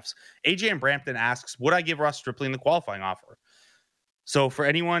Fangraphs. AJ in Brampton asks, would I give Ross Stripling the qualifying offer? So for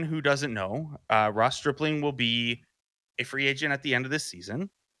anyone who doesn't know, Ross Stripling will be a free agent at the end of this season.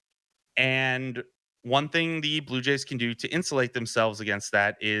 And one thing the Blue Jays can do to insulate themselves against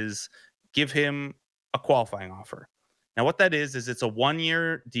that is give him a qualifying offer. Now, what that is it's a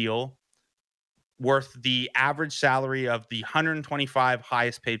 1-year deal worth the average salary of the 125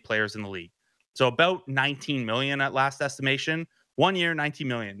 highest paid players in the league. So about $19 million at last estimation. 1 year, $19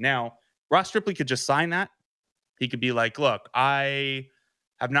 million. Now, Ross Stripling could just sign that. He could be like, look, I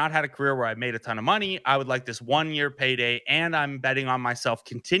have not had a career where I've made a ton of money. I would like this 1 year payday, and I'm betting on myself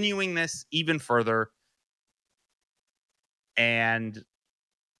continuing this even further. And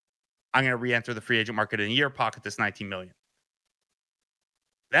I'm going to re-enter the free agent market in a year, pocket this $19 million.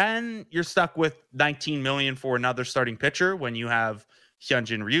 Then you're stuck with $19 million for another starting pitcher when you have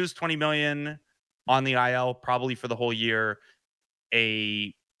Hyunjin Ryu's $20 million on the IL, probably for the whole year.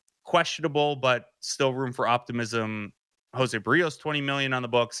 A questionable, but still room for optimism, Jose Barrios, $20 million on the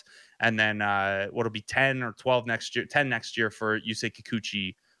books. And then what'll be 10 or 12 next year, 10 next year for Yusei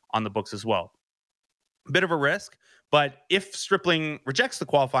Kikuchi on the books as well. A bit of a risk, but if Stripling rejects the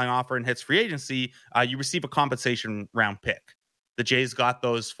qualifying offer and hits free agency, you receive a compensation round pick. The Jays got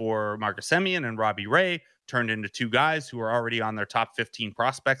those for Marcus Semien and Robbie Ray, turned into two guys who are already on their top 15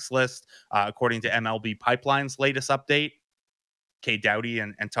 prospects list, according to MLB Pipeline's latest update, Cade Doughty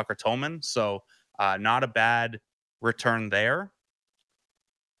and Tucker Tolman. So not a bad return there.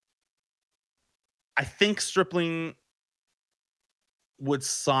 I think Stripling would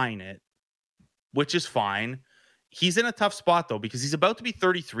sign it, which is fine. He's in a tough spot, though, because he's about to be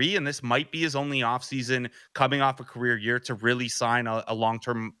 33, and this might be his only offseason coming off a career year to really sign a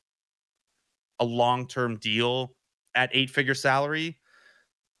long-term deal at 8-figure salary.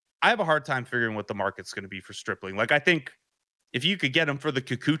 I have a hard time figuring what the market's going to be for Stripling. I think if you could get him for the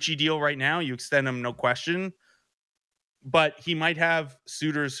Kikuchi deal right now, you extend him, no question. But he might have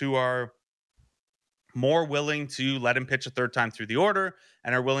suitors who are more willing to let him pitch a third time through the order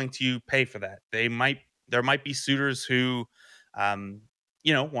and are willing to pay for that. There might be suitors who, want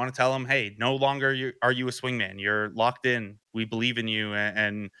to tell him, hey, no longer are you a swingman. You're locked in. We believe in you,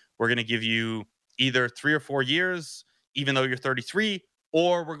 and we're going to give you either 3 or 4 years, even though you're 33,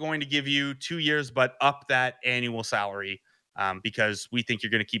 or we're going to give you 2 years, but up that annual salary because we think you're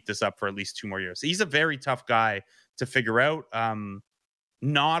going to keep this up for at least 2 more years. He's a very tough guy to figure out.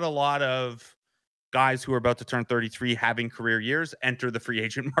 Not a lot of guys who are about to turn 33 having career years enter the free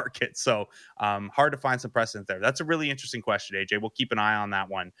agent market. So hard to find some precedent there. That's a really interesting question, AJ. We'll keep an eye on that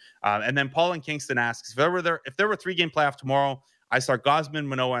one. And then Paul in Kingston asks, if there were a 3-game playoff tomorrow, I start Gausman,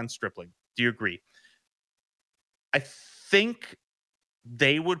 Manoah, and Stripling. Do you agree? I think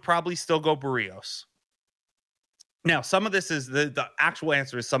they would probably still go Barrios. Now, some of this is the actual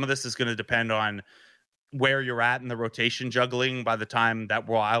answer is some of this is going to depend on where you're at in the rotation juggling by the time that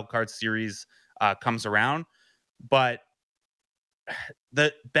wild card series comes around. But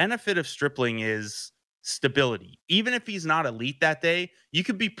the benefit of Stripling is stability. Even if he's not elite that day, you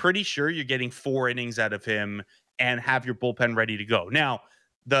could be pretty sure you're getting 4 innings out of him and have your bullpen ready to go. Now,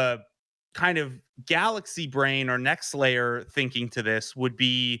 the kind of galaxy brain or next layer thinking to this would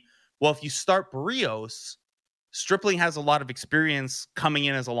be Well, if you start Berríos, Stripling has a lot of experience coming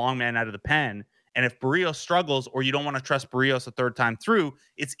in as a long man out of the pen. And if Berríos struggles or you don't want to trust Berríos a third time through,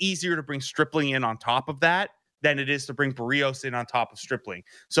 it's easier to bring Stripling in on top of that than it is to bring Berríos in on top of Stripling.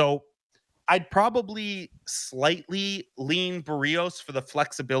 So I'd probably slightly lean Berríos for the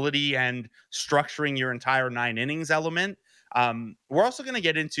flexibility and structuring your entire 9 innings element. We're also going to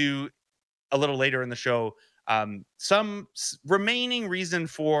get into a little later in the show some remaining reason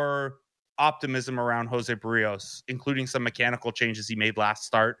for optimism around Jose Berríos, including some mechanical changes he made last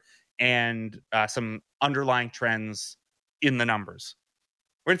start and some underlying trends in the numbers.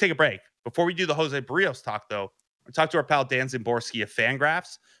 We're going to take a break. Before we do the Jose Berríos talk, though, we'll talk to our pal Dan Szymborski of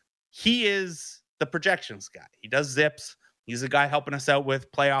Fangraphs. He is the projections guy. He does Zips. He's the guy helping us out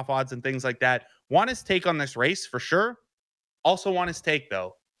with playoff odds and things like that. Want his take on this race for sure. Also want his take,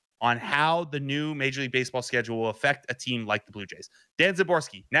 though, on how the new Major League Baseball schedule will affect a team like the Blue Jays. Dan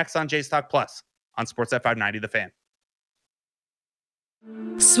Szymborski, next on Jays Talk Plus on Sportsnet 590 The Fan.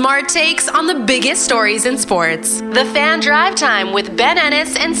 Smart takes on the biggest stories in sports. The Fan Drive Time with Ben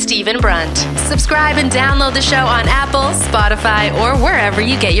Ennis and Stephen Brunt. Subscribe and download the show on Apple, Spotify, or wherever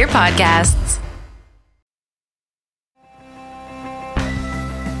you get your podcasts.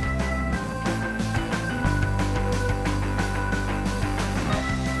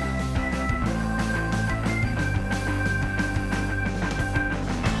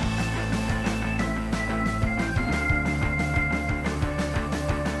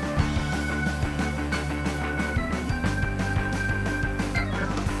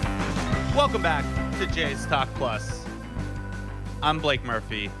 Welcome back to Jays Talk Plus. I'm Blake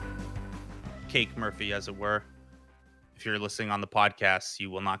Murphy, Cake Murphy, as it were. If you're listening on the podcast, you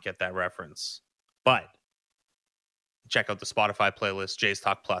will not get that reference. But check out the Spotify playlist, Jays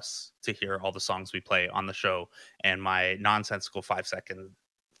Talk Plus, to hear all the songs we play on the show and my nonsensical 5-second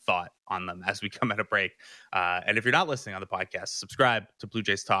thought on them as we come at a break. And if you're not listening on the podcast, subscribe to Blue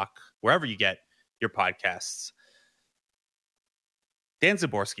Jays Talk wherever you get your podcasts. Dan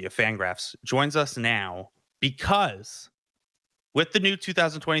Szymborski of Fangraphs joins us now because with the new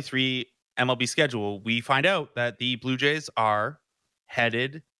 2023 MLB schedule, we find out that the Blue Jays are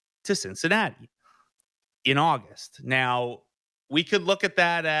headed to Cincinnati in August. Now, we could look at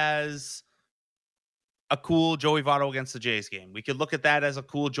that as a cool Joey Votto against the Jays game. We could look at that as a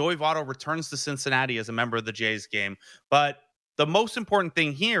cool Joey Votto returns to Cincinnati as a member of the Jays game. But the most important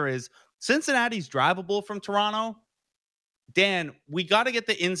thing here is Cincinnati's drivable from Toronto. Dan, we got to get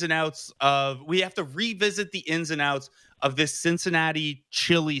the ins and outs we have to revisit the ins and outs of this Cincinnati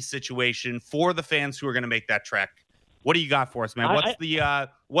chili situation for the fans who are going to make that trek. What do you got for us, man?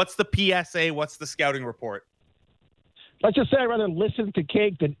 What's the PSA? What's the scouting report? Let's just say I'd rather listen to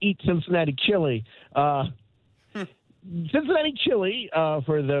cake than eat Cincinnati chili. Cincinnati chili,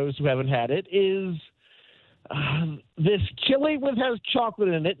 for those who haven't had it, is this chili has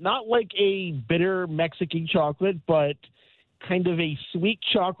chocolate in it, not like a bitter Mexican chocolate, but kind of a sweet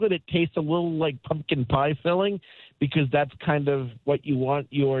chocolate. It tastes a little like pumpkin pie filling because that's kind of what you want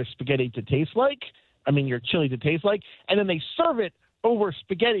your spaghetti to taste like. I mean, your chili to taste like. And then they serve it over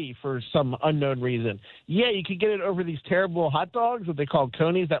spaghetti for some unknown reason. Yeah, you can get it over these terrible hot dogs that they call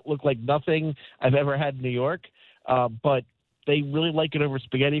conies that look like nothing I've ever had in New York. But they really like it over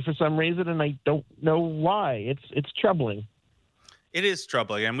spaghetti for some reason, and I don't know why. It's troubling. It is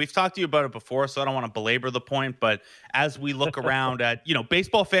troubling, and we've talked to you about it before, so I don't want to belabor the point, but as we look around at,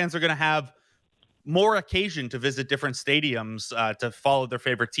 baseball fans are going to have more occasion to visit different stadiums to follow their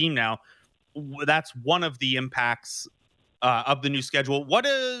favorite team now. That's one of the impacts of the new schedule.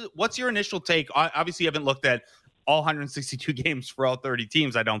 What's your initial take? Obviously, you haven't looked at all 162 games for all 30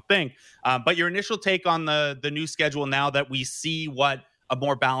 teams, I don't think, but your initial take on the new schedule now that we see what a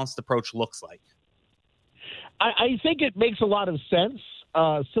more balanced approach looks like. I think it makes a lot of sense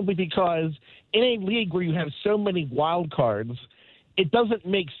simply because in a league where you have so many wild cards, it doesn't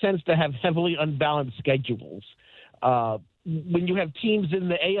make sense to have heavily unbalanced schedules. When you have teams in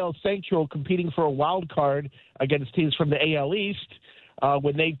the AL Central competing for a wild card against teams from the AL East,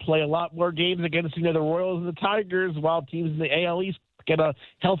 when they play a lot more games against the Royals and the Tigers, while teams in the AL East get a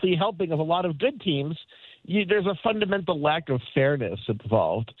healthy helping of a lot of good teams, there's a fundamental lack of fairness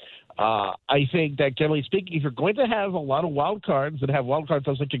involved. I think that generally speaking, if you're going to have a lot of wild cards and have wild cards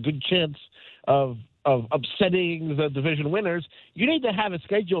have such a good chance of upsetting the division winners, you need to have a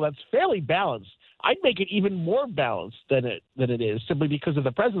schedule that's fairly balanced. I'd make it even more balanced than it is simply because of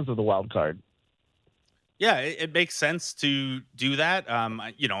the presence of the wild card. Yeah, it makes sense to do that.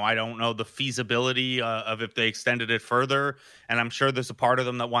 I don't know the feasibility of if they extended it further, and I'm sure there's a part of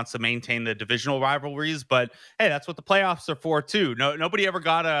them that wants to maintain the divisional rivalries. But hey, that's what the playoffs are for too. Nobody ever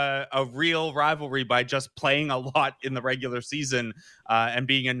got a real rivalry by just playing a lot in the regular season and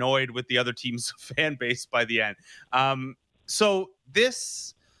being annoyed with the other team's fan base by the end. So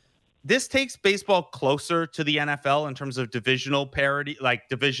this takes baseball closer to the NFL in terms of divisional parity, like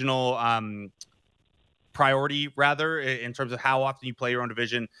divisional priority, rather, in terms of how often you play your own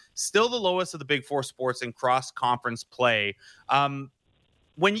division. Still the lowest of the big four sports in cross-conference play.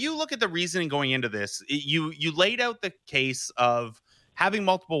 When you look at the reasoning going into this, you laid out the case of having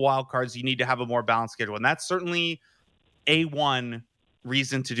multiple wild cards. You need to have a more balanced schedule, and that's certainly A1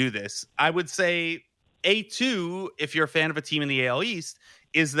 reason to do this. I would say A2, if you're a fan of a team in the AL East,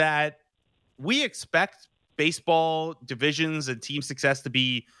 is that we expect baseball divisions and team success to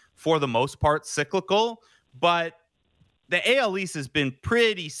be, for the most part, cyclical, but the AL East has been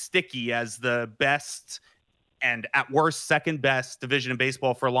pretty sticky as the best and at worst second best division in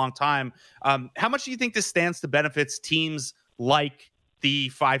baseball for a long time. How much do you think this stands to benefits teams like the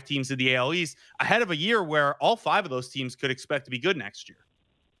 5 teams in the AL East ahead of a year where all 5 of those teams could expect to be good next year?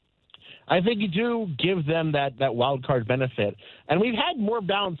 I think you do give them that wild card benefit. And we've had more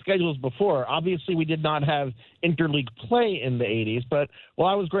balanced schedules before. Obviously, we did not have interleague play in the 80s, but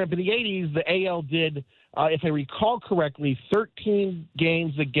while I was growing up in the 80s, the AL did, if I recall correctly, 13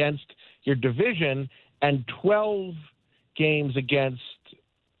 games against your division and 12 games against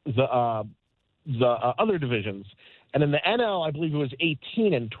the other divisions. And in the NL, I believe it was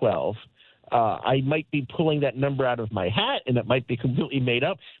 18 and 12. I might be pulling that number out of my hat, and it might be completely made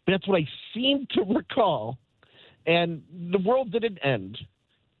up, but that's what I seem to recall. And the world didn't end.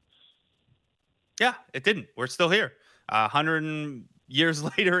 Yeah, it didn't. We're still here, 100 years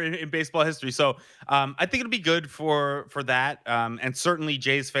later in baseball history. So I think it'll be good for that. And certainly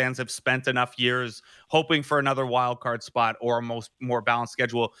Jays fans have spent enough years hoping for another wild card spot or a more balanced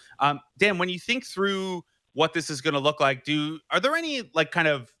schedule. Dan, when you think through what this is going to look like, are there any, like, kind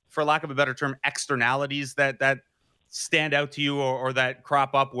of, for lack of a better term, externalities that stand out to you or that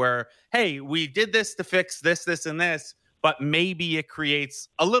crop up where, hey, we did this to fix this, and this, but maybe it creates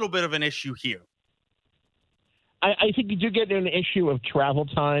a little bit of an issue here? I think you do get an issue of travel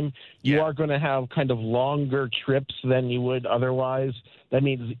time. You are going to have kind of longer trips than you would otherwise. That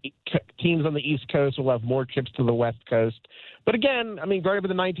means teams on the East Coast will have more trips to the West Coast. But again, I mean, growing up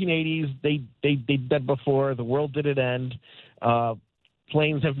in the 1980s, they did that before. The world didn't end.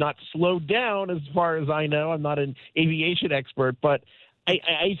 Planes have not slowed down as far as I know. I'm not an aviation expert, but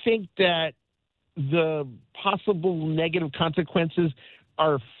I think that the possible negative consequences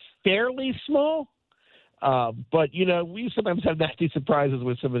are fairly small. But, we sometimes have nasty surprises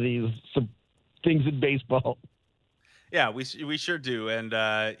with some things in baseball. Yeah, we sure do. And,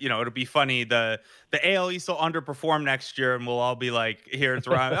 it'll be funny. The AL East will underperform next year, and we'll all be like, here it's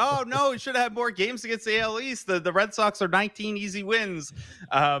around, oh, no, we should have had more games against the AL East. The Red Sox are 19 easy wins.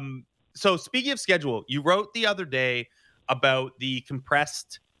 So speaking of schedule, you wrote the other day about the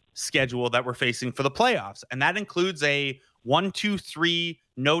compressed schedule that we're facing for the playoffs. And that includes a 1-2-3,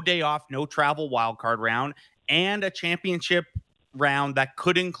 no day off, no travel wildcard round, and a championship round that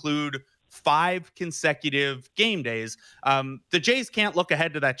could include 5 consecutive game days. The Jays can't look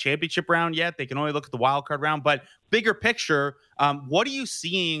ahead to that championship round yet. They can only look at the wild card round. But bigger picture, what are you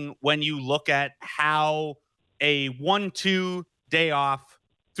seeing when you look at how a 1-2 day off,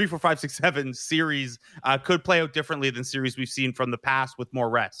 3, 4, 5, 6, 7 series could play out differently than series we've seen from the past with more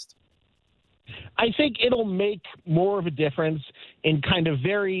rest? I think it'll make more of a difference in kind of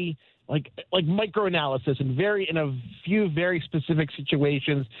very like micro-analysis and in a few very specific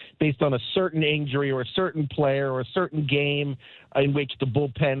situations based on a certain injury or a certain player or a certain game in which the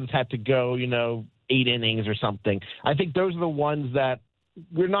bullpens had to go, 8 innings or something. I think those are the ones that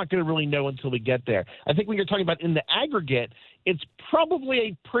we're not going to really know until we get there. I think when you're talking about in the aggregate, it's probably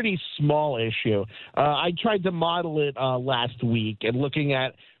a pretty small issue. I tried to model it last week and looking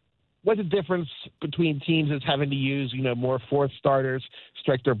at what the difference between teams is having to use, more fourth starters,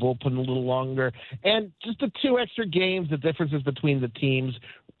 stretch their bullpen a little longer. And just the 2 extra games, the differences between the teams,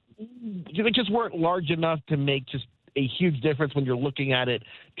 they just weren't large enough to make just a huge difference when you're looking at it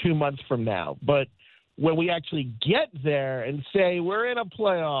 2 months from now. But when we actually get there and say we're in a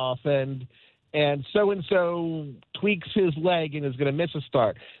playoff and so-and-so tweaks his leg and is going to miss a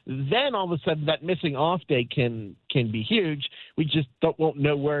start, then all of a sudden that missing off day can be huge. We just won't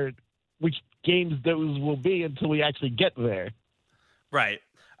know which games those will be until we actually get there. Right.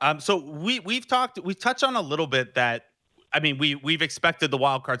 So we've touched on a little bit that I mean, we've expected the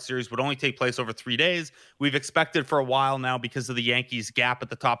wild card series would only take place over 3 days. We've expected for a while now, because of the Yankees' gap at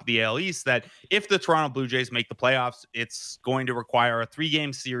the top of the AL East, that if the Toronto Blue Jays make the playoffs, it's going to require a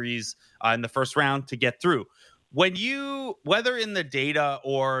 3-game series in the first round to get through. When you, whether in the data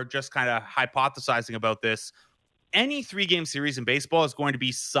or just kind of hypothesizing about this, any 3-game series in baseball is going to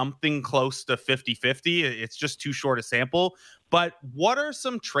be something close to 50-50. It's just too short a sample. But what are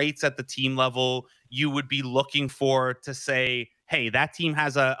some traits at the team level you would be looking for to say, hey, that team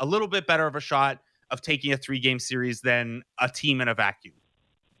has a little bit better of a shot of taking a 3-game series than a team in a vacuum?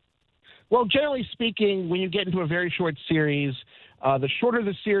 Well, generally speaking, when you get into a very short series, the shorter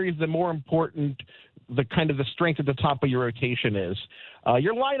the series, the more important the strength at the top of your rotation is.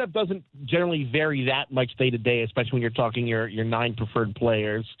 Your lineup doesn't generally vary that much day to day, especially when you're talking your 9 preferred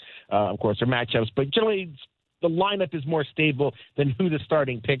players, of course, or matchups. But generally, the lineup is more stable than who the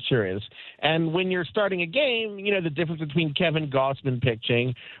starting pitcher is. And when you're starting a game, the difference between Kevin Gausman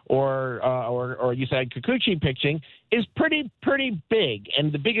pitching or Yusei Kikuchi pitching is pretty big,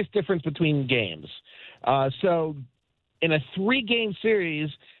 and the biggest difference between games. So in a 3-game series,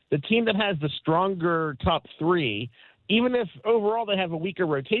 the team that has the stronger top 3, even if overall they have a weaker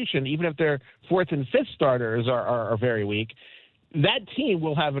rotation, even if their 4th and 5th starters are very weak, that team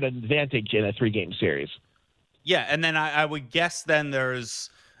will have an advantage in a 3-game series. Yeah, and then I would guess then there's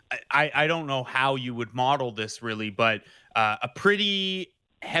I don't know how you would model this really, but a pretty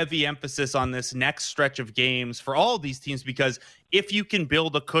heavy emphasis on this next stretch of games for all of these teams, because if you can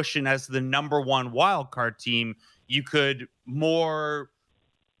build a cushion as the number 1 wild card team, you could more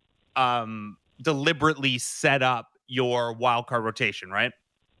deliberately set up your wild card rotation, right?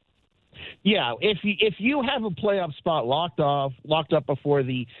 Yeah, if you have a playoff spot locked up before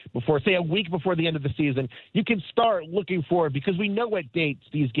say a week before the end of the season, you can start looking forward, because we know what dates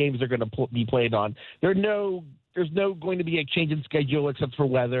these games are going to be played on. There's no going to be a change in schedule except for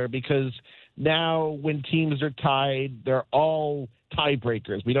weather, because now when teams are tied, they're all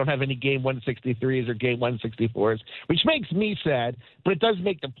tiebreakers. We don't have any game 163s or game 164s, which makes me sad, but it does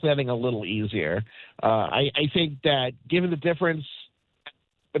make the planning a little easier. I think that given the difference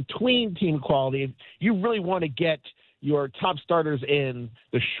between team quality, you really want to get your top starters in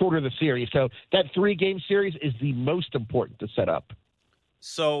the shorter the series. So that 3-game series is the most important to set up.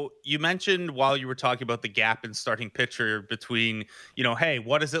 So you mentioned while you were talking about the gap in starting pitcher between, hey,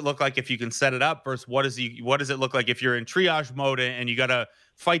 what does it look like if you can set it up versus what does it look like if you're in triage mode and you got to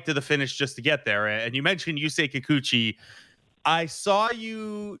fight to the finish just to get there? And you mentioned Yusei Kikuchi. I saw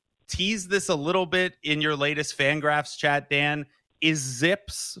you tease this a little bit in your latest Fangraphs chat, Dan. Is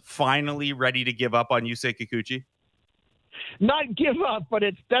Zips finally ready to give up on Yusei Kikuchi? Not give up, but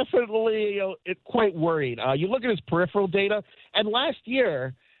it's definitely quite worried. You look at his peripheral data, and last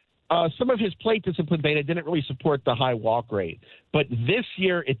year, some of his plate discipline data didn't really support the high walk rate. But this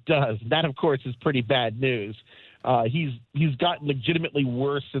year it does. That, of course, is pretty bad news. He's gotten legitimately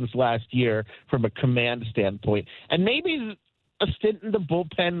worse since last year from a command standpoint. And maybe a stint in the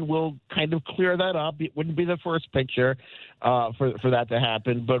bullpen will kind of clear that up. It wouldn't be the first pitcher for that to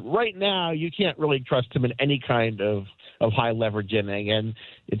happen. But right now, you can't really trust him in any kind of high leverage inning. And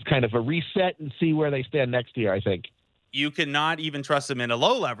it's kind of a reset and see where they stand next year, I think. You cannot even trust him in a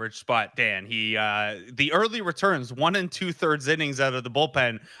low leverage spot, Dan. He the early returns, 1 2/3 innings out of the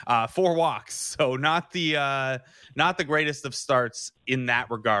bullpen, 4 walks. So not the greatest of starts in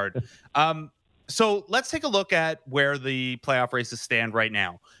that regard. So let's take a look at where the playoff races stand right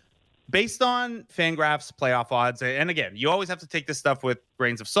now. Based on Fangraphs playoff odds, and again, you always have to take this stuff with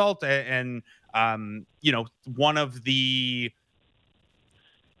grains of salt, and one of the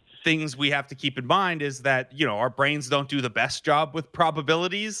things we have to keep in mind is that, our brains don't do the best job with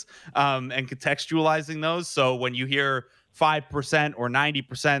probabilities and contextualizing those. So when you hear 5% or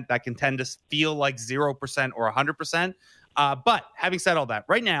 90%, that can tend to feel like 0% or 100%. But having said all that,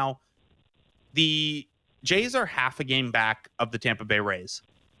 right now, the Jays are half a game back of the Tampa Bay Rays,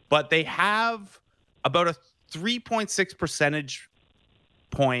 but they have about a 3.6 percentage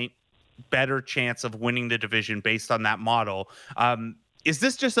point better chance of winning the division based on that model. Is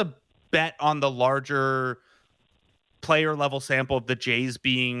this just a bet on the larger player level sample of the Jays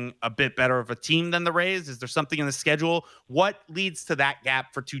being a bit better of a team than the Rays? Is there something in the schedule? What leads to that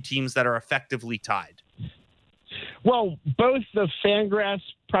gap for two teams that are effectively tied? Well, both the Fangraphs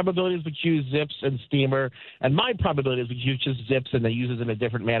probabilities, which use Zips and Steamer, and my probabilities, which use just Zips and they use it in a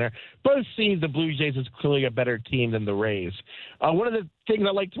different manner, both see the Blue Jays as clearly a better team than the Rays. One of the things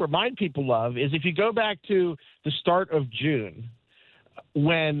I like to remind people of is if you go back to the start of June,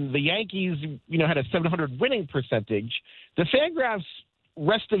 when the Yankees, had a .700 winning percentage, the Fangraphs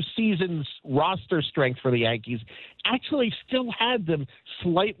rest of season's roster strength for the Yankees actually still had them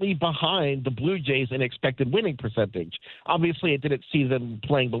slightly behind the Blue Jays in expected winning percentage. Obviously, it didn't see them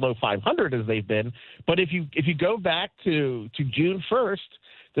playing below 500 as they've been. But if you go back to June 1st,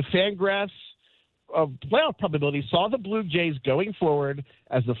 the Fangraphs playoff probability saw the Blue Jays going forward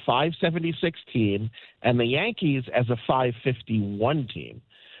as a 576 team and the Yankees as a 551 team.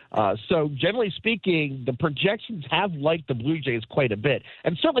 So generally speaking, the projections have liked the Blue Jays quite a bit,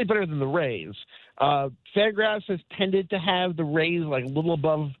 and certainly better than the Rays. Fangraphs has tended to have the Rays like a little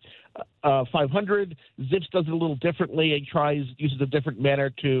above 500. Zips does it a little differently and uses a different manner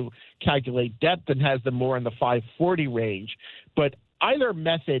to calculate depth and has them more in the 540 range. But either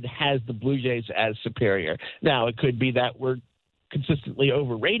method has the Blue Jays as superior. Now, it could be that we're consistently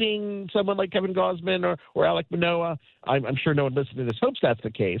overrating someone like Kevin Gausman or Alek Manoah. I'm sure no one listening to this hopes that's the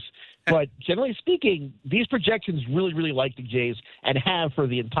case. But generally speaking, these projections really, really like the Jays and have for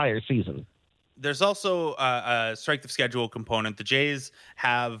the entire season. There's also a strength of schedule component. The Jays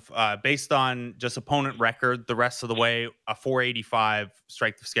have, based on just opponent record, the rest of the way, a 485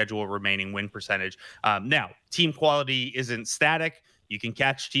 strength of schedule remaining win percentage. Now, team quality isn't static. You can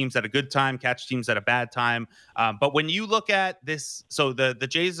catch teams at a good time, catch teams at a bad time. But when you look at this, so the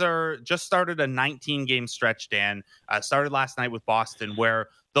Jays are just started a 19-game stretch, Dan. Started last night with Boston, where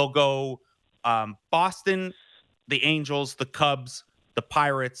they'll go Boston, the Angels, the Cubs, the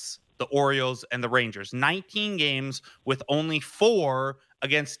Pirates, the Orioles, and the Rangers. 19 games with only 4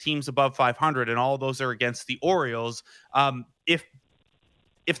 against teams above 500, and all of those are against the Orioles. If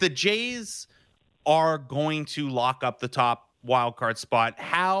the Jays are going to lock up the top wild card spot,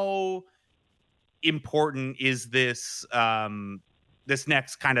 how important is this this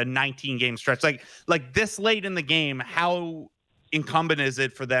next kind of 19 game stretch? Like this late in the game, how incumbent is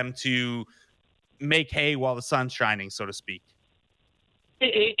it for them to make hay while the sun's shining, so to speak?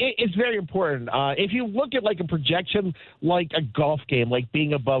 It's very important. If you look at like a projection, like a golf game, like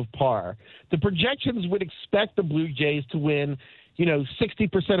being above par, the projections would expect the Blue Jays to win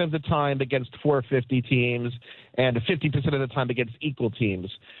 60% of the time against 450 teams and 50% of the time against equal teams.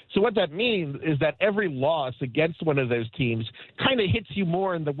 So what that means is that every loss against one of those teams kind of hits you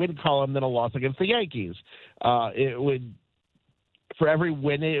more in the win column than a loss against the Yankees. For every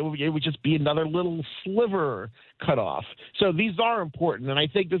win, it would just be another little sliver cut off. So these are important, and I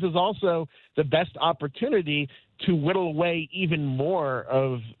think this is also the best opportunity to whittle away even more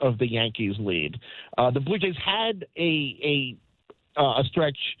of the Yankees' lead. The Blue Jays had a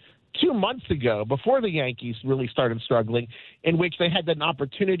stretch 2 months ago, before the Yankees really started struggling, in which they had an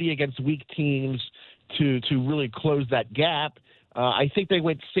opportunity against weak teams to really close that gap. I think they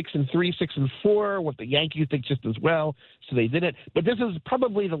went 6-3, 6-4. What the Yankees think just as well, so they didn't. But this is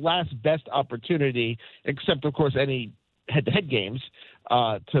probably the last best opportunity, except of course any head-to-head games,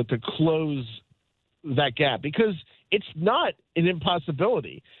 to close that gap, because it's not an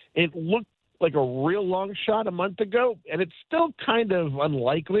impossibility. It looked like a real long shot a month ago, and it's still kind of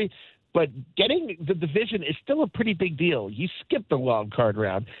unlikely, but getting the division is still a pretty big deal. You skip the wild card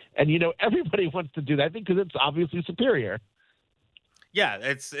round, and everybody wants to do that because it's obviously superior. Yeah,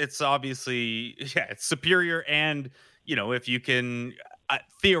 it's obviously, it's superior, and if you can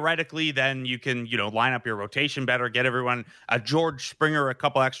theoretically, then you can line up your rotation better, get everyone George Springer a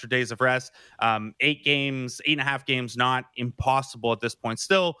couple extra days of rest. 8.5 games, not impossible at this point.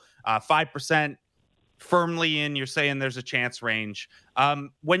 Still 5% firmly in. You're saying there's a chance range.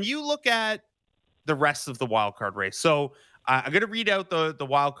 When you look at the rest of the wild card race, so I'm going to read out the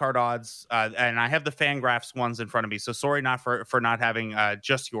wild card odds, and I have the Fangraphs ones in front of me. So sorry not for not having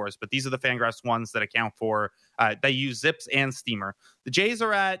just yours, but these are the Fangraphs ones that account for. They use Zips and Steamer. The Jays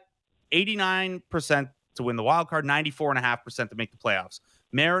are at 89% to win the wild card, 94.5% to make the playoffs.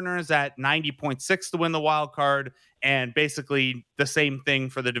 Mariners at 90.6 to win the wild card, and basically the same thing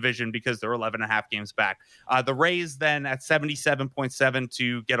for the division because they're 11.5 games back. The Rays then at 77.7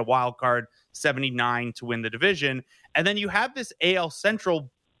 to get a wild card, 79 to win the division. And then you have this AL Central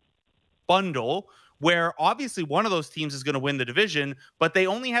bundle where obviously one of those teams is going to win the division, but they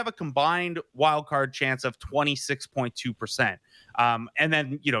only have a combined wild card chance of 26.2%. And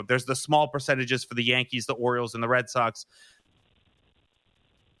then, there's the small percentages for the Yankees, the Orioles, and the Red Sox.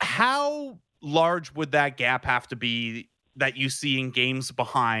 How large would that gap have to be that you see in games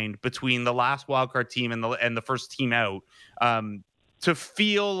behind between the last wildcard team and the first team out to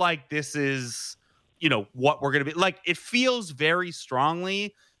feel like this is, what we're going to be like? It feels very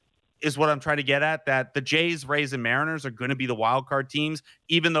strongly, is what I'm trying to get at, that the Jays, Rays, and Mariners are going to be the wildcard teams,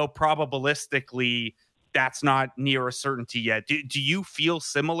 even though probabilistically that's not near a certainty yet. Do you feel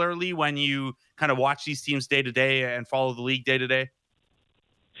similarly when you kind of watch these teams day to day and follow the league day to day?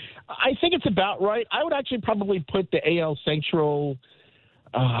 I think it's about right. I would actually probably put the AL Central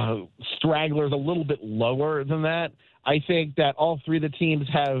stragglers a little bit lower than that. I think that all three of the teams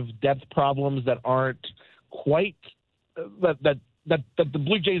have depth problems that aren't quite that the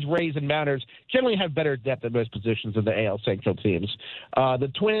Blue Jays, Rays, and Mariners generally have better depth at most positions than the AL Central teams.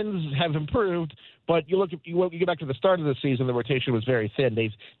 The Twins have improved, but you go back to the start of the season, the rotation was very thin.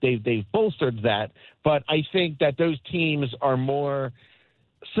 They've bolstered that, but I think that those teams are more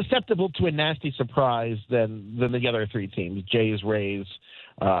susceptible to a nasty surprise than the other three teams: Jays, Rays,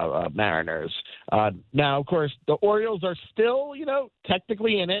 Mariners. Now, of course, the Orioles are still,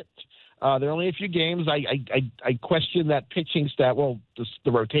 technically in it. There are only a few games. I question that pitching stat. Well,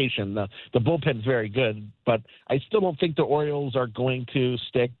 the rotation, the bullpen's very good, but I still don't think the Orioles are going to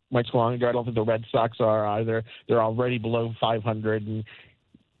stick much longer. I don't think the Red Sox are either. They're already below 500, and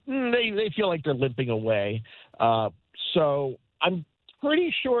they feel like they're limping away. So I'm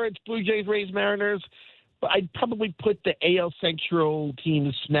pretty sure it's Blue Jays, Rays, Mariners. But I'd probably put the AL Central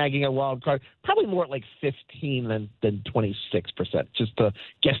teams snagging a wild card probably more at like 15 than 26%, just to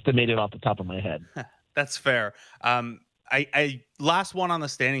guesstimate it off the top of my head. That's fair. I last one on the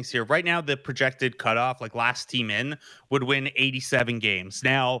standings here. Right now, the projected cutoff, like last team in, would win 87 games.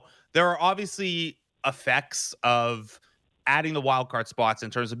 Now, there are obviously effects of adding the wild card spots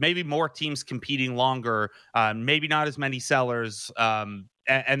in terms of maybe more teams competing longer, maybe not as many sellers,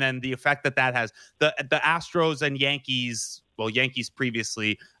 and then the effect that has the Astros and Yankees, well, Yankees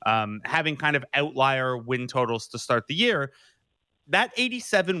previously, having kind of outlier win totals to start the year. That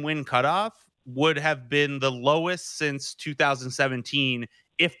 87 win cutoff would have been the lowest since 2017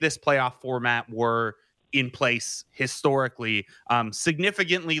 if this playoff format were in place historically,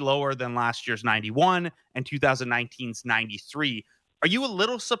 significantly lower than last year's 91 and 2019's 93. Are you a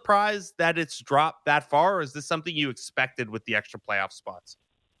little surprised that it's dropped that far, or is this something you expected with the extra playoff spots?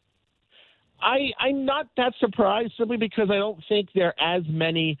 I'm not that surprised, simply because I don't think there are as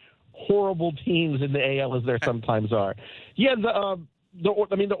many horrible teams in the AL as there sometimes are. Yeah,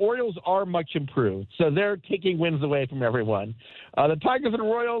 the Orioles are much improved, so they're taking wins away from everyone. The Tigers and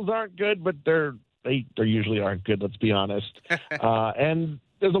Royals aren't good, but they usually aren't good, let's be honest. And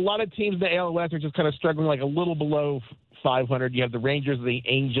there's a lot of teams in the AL West are just kind of struggling like a little below 500. You have the Rangers, the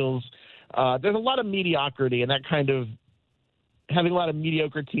Angels. There's a lot of mediocrity, and that kind of having a lot of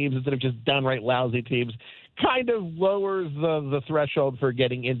mediocre teams instead of just downright lousy teams kind of lowers the threshold for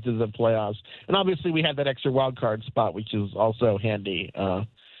getting into the playoffs. And obviously we have that extra wild card spot, which is also handy.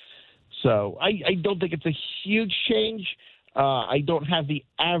 So I don't think it's a huge change. I don't have the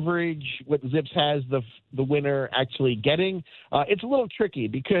average, what Zips has the winner actually getting. It's a little tricky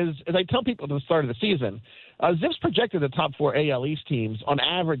because, as I tell people at the start of the season, Zips projected the top four AL East teams on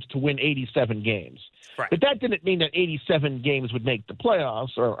average to win 87 games. Right. But that didn't mean that 87 games would make the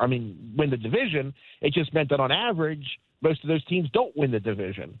playoffs win the division. It just meant that on average, most of those teams don't win the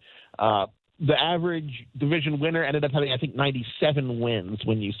division. The average division winner ended up having, I think, 97 wins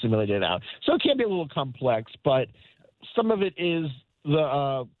when you simulate it out. So it can be a little complex, but some of it is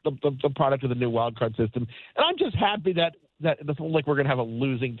the product of the new wild card system. And I'm just happy that it doesn't look like we're going to have a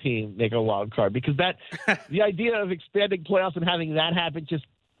losing team make a wild card, because the idea of expanding playoffs and having that happen just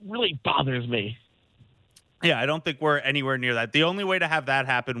really bothers me. Yeah, I don't think we're anywhere near that. The only way to have that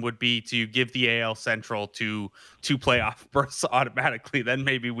happen would be to give the AL Central two playoff berths automatically. Then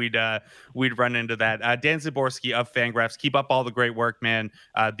maybe we'd run into that. Dan Szymborski of Fangraphs, keep up all the great work, man.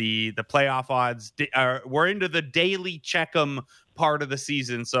 The playoff odds, we're into the daily check 'em part of the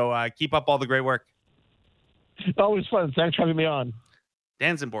season, so keep up all the great work. Always fun. Thanks for having me on.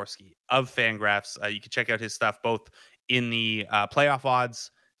 Dan Szymborski of Fangraphs. You can check out his stuff both in the playoff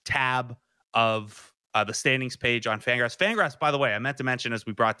odds tab of the standings page on Fangraphs. Fangraphs, by the way, I meant to mention as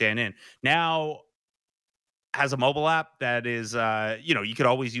we brought Dan in, now has a mobile app that is, you could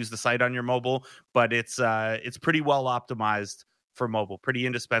always use the site on your mobile, but it's pretty well optimized for mobile. Pretty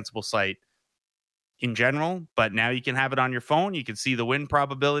indispensable site in general, but now you can have it on your phone. You can see the win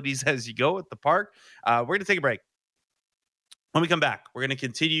probabilities as you go at the park. We're going to take a break. When we come back, we're going to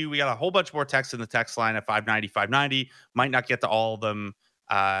continue. We got a whole bunch more text in the text line at 590-590. Might not get to all of them.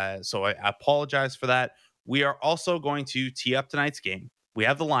 So I apologize for that. We are also going to tee up tonight's game. We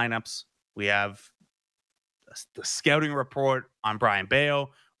have the lineups. We have the scouting report on Brian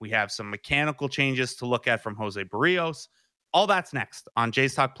Bayo. We have some mechanical changes to look at from Jose Barrios. All that's next on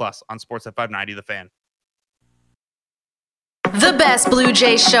Jays Talk Plus on Sportsnet 590 The Fan. The best Blue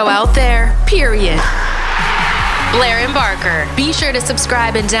Jays show out there, period. Blair and Barker. Be sure to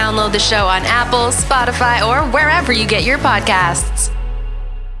subscribe and download the show on Apple, Spotify, or wherever you get your podcasts.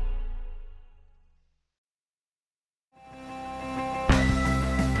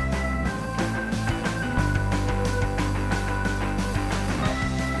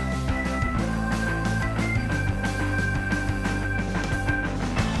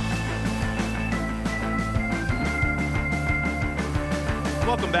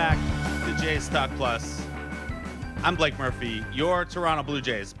 Welcome back to Jays Talk Plus. I'm Blake Murphy, your Toronto Blue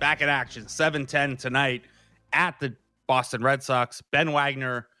Jays, back in action, 7:10 tonight at the Boston Red Sox. Ben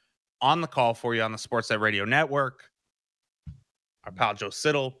Wagner on the call for you on the Sportsnet Radio Network. Our pal Joe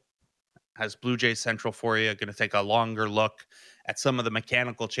Siddle has Blue Jays Central for you. Going to take a longer look at some of the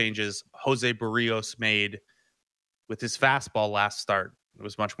mechanical changes Jose Barrios made with his fastball last start. It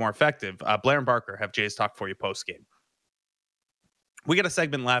was much more effective. Blair and Barker have Jays Talk for you post-game. We got a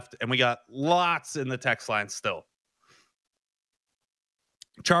segment left, and we got lots in the text line still.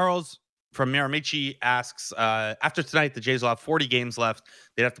 Charles from Miramichi asks, after tonight, the Jays will have 40 games left.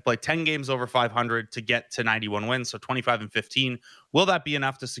 They'd have to play 10 games over 500 to get to 91 wins, so 25-15. Will that be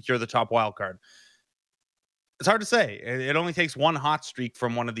enough to secure the top wild card? It's hard to say. It only takes one hot streak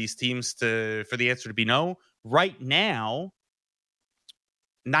from one of these teams for the answer to be no. Right now,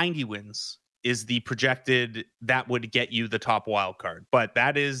 90 wins is the projected that would get you the top wild card. But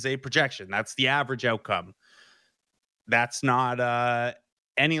that is a projection. That's the average outcome. That's not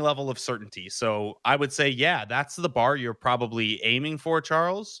any level of certainty. So I would say, yeah, that's the bar you're probably aiming for,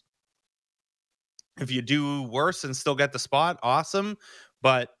 Charles. If you do worse and still get the spot, awesome.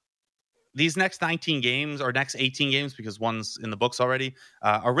 But these next 19 games or next 18 games, because one's in the books already,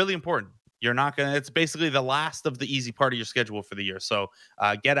 are really important. You're not going to, it's basically the last of the easy part of your schedule for the year. So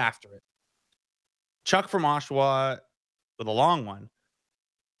get after it. Chuck from Oshawa with a long one.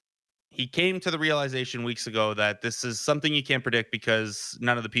 He came to the realization weeks ago that this is something you can't predict because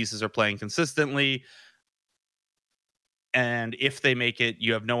none of the pieces are playing consistently. And if they make it,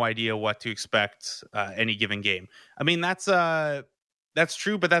 you have no idea what to expect any given game. I mean, that's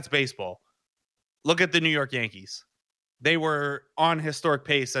true, but that's baseball. Look at the New York Yankees. They were on historic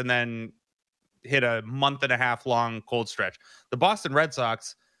pace and then hit a month-and-a-half long cold stretch. The Boston Red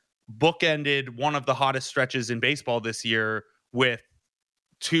Sox bookended one of the hottest stretches in baseball this year with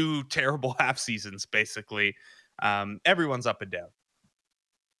two terrible half seasons, basically. Everyone's up and down.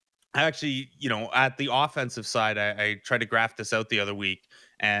 I actually, at the offensive side, I tried to graph this out the other week,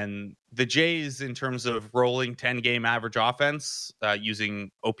 and the Jays, in terms of rolling 10-game average offense using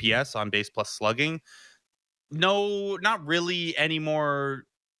OPS, on base plus slugging, no, not really any more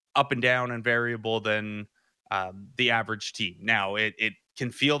up and down and variable than the average team. Now, it can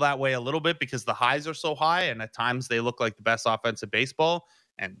feel that way a little bit because the highs are so high, and at times they look like the best offense in baseball,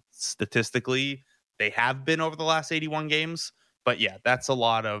 and statistically, they have been over the last 81 games. But yeah, that's a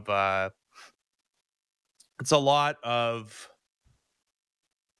lot of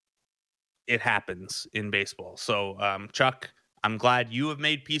it happens in baseball. So Chuck, I'm glad you have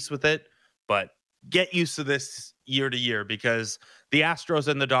made peace with it, but get used to this year to year because the Astros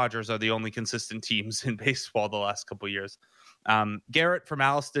and the Dodgers are the only consistent teams in baseball the last couple of years. Garrett from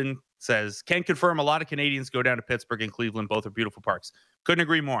Alliston says, can confirm a lot of Canadians go down to Pittsburgh and Cleveland. Both are beautiful parks. Couldn't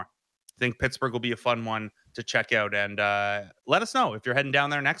agree more. I think Pittsburgh will be a fun one to check out, and let us know if you're heading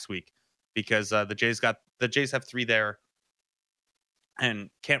down there next week because the Jays have 3 there, and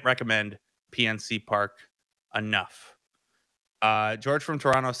can't recommend PNC Park enough. George from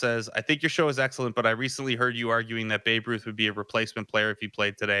Toronto says, I think your show is excellent, but I recently heard you arguing that Babe Ruth would be a replacement player if he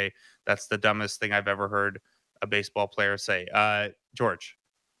played today. That's the dumbest thing I've ever heard a baseball player say. George,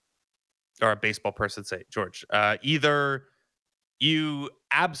 or a baseball person say, George, either you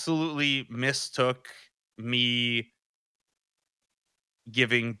absolutely mistook me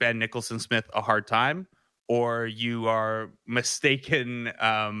giving Ben Nicholson Smith a hard time, or you are mistaken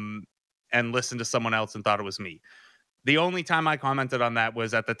and listened to someone else and thought it was me. The only time I commented on that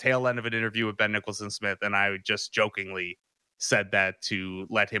was at the tail end of an interview with Ben Nicholson Smith, and I just jokingly said that to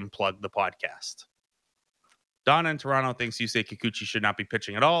let him plug the podcast. Donna in Toronto thinks Yusei Kikuchi should not be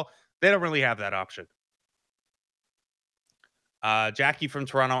pitching at all. They don't really have that option. Jackie from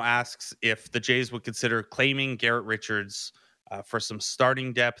Toronto asks if the Jays would consider claiming Garrett Richards for some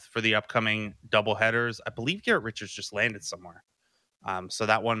starting depth for the upcoming doubleheaders. I believe Garrett Richards just landed somewhere. So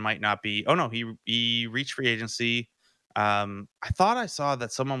that one might not be. Oh, no, he reached free agency. I thought I saw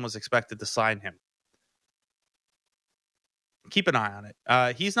that someone was expected to sign him. Keep an eye on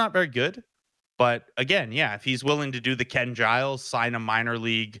it. He's not very good. But again, yeah, if he's willing to do the Ken Giles, sign a minor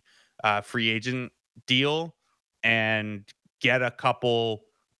league free agent deal and get a couple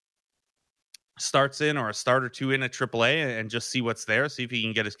starts in or a start or two in at AAA and just see what's there, see if he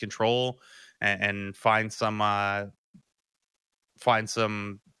can get his control and find some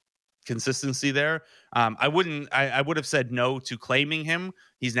consistency there. I would have said no to claiming him.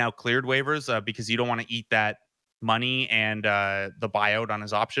 He's now cleared waivers because you don't want to eat that money and the buyout on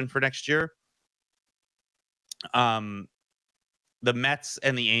his option for next year. The Mets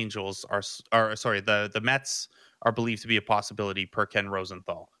and the Angels the Mets are believed to be a possibility per Ken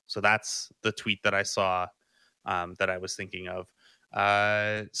Rosenthal. So that's the tweet that I saw that I was thinking of.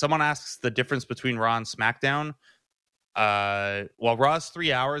 Someone asks the difference between Raw and SmackDown. Well, Raw is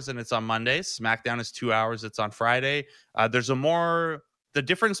 3 hours and it's on Mondays. SmackDown is 2 hours. It's on Friday. The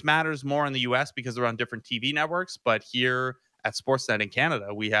difference matters more in the US because they're on different TV networks. But here at Sportsnet in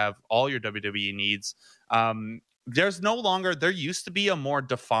Canada, we have all your WWE needs. There used to be a more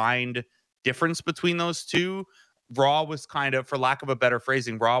defined difference between those two. Raw was kind of, for lack of a better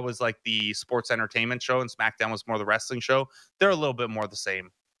phrasing, Raw was like the sports entertainment show and SmackDown was more the wrestling show. They're a little bit more the same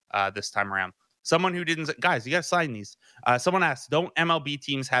this time around. Someone who didn't, guys, you got to sign these. Someone asked, don't MLB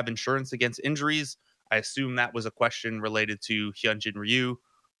teams have insurance against injuries? I assume that was a question related to Hyunjin Ryu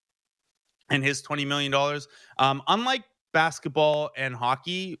and his $20 million. Unlike basketball and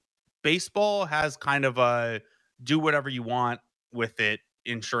hockey, baseball has kind of a do whatever you want with it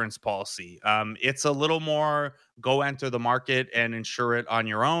insurance policy. It's a little more go enter the market and insure it on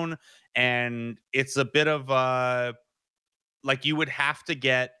your own. And it's a bit of like you would have to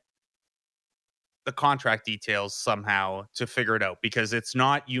get the contract details somehow to figure it out because it's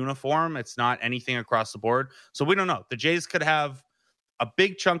not uniform. It's not anything across the board. So we don't know. The Jays could have a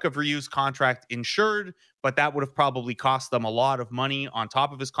big chunk of Ryu's contract insured, but that would have probably cost them a lot of money on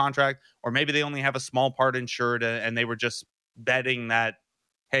top of his contract. Or maybe they only have a small part insured and they were just betting that,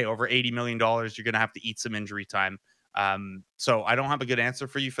 hey, over $80 million, you're going to have to eat some injury time. So I don't have a good answer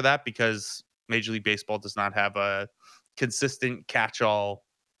for you for that because Major League Baseball does not have a consistent catch-all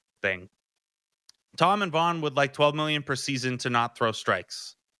thing. Tom and Vaughn would like $12 million per season to not throw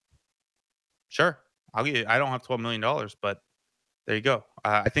strikes. Sure. I don't have $12 million, but there you go.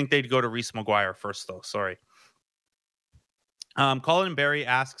 I think they'd go to Reese McGuire first, though. Sorry. Colin Berry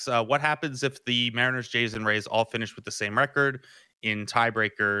asks, what happens if the Mariners, Jays, and Rays all finish with the same record in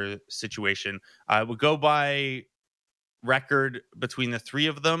tiebreaker situation? We'll go by record between the three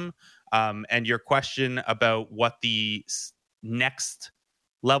of them. And your question about what the next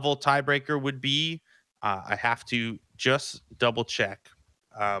level tiebreaker would be, I have to just double check.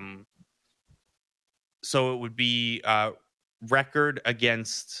 So it would be record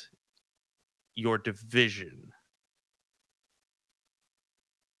against your division.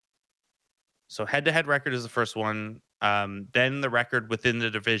 So head-to-head record is the first one. Then the record within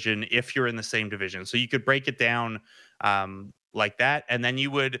the division if you're in the same division. So you could break it down like that. And then you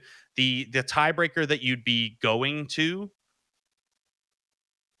would, the tiebreaker that you'd be going to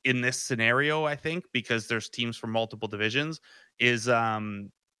in this scenario, I think, because there's teams from multiple divisions, is your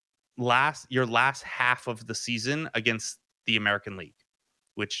last half of the season against the American League,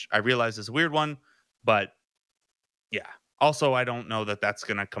 which I realize is a weird one, but yeah. Also, I don't know that that's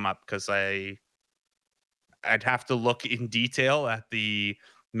going to come up because I'd have to look in detail at the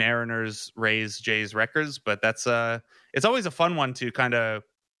Mariners, Rays, Jays records, but that's it's always a fun one to kind of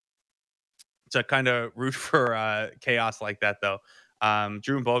root for chaos like that, though.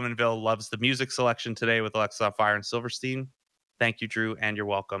 Drew in Bowmanville loves the music selection today with Alexis on Fire and Silverstein. Thank you, Drew, and you're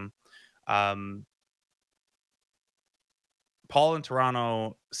welcome. Paul in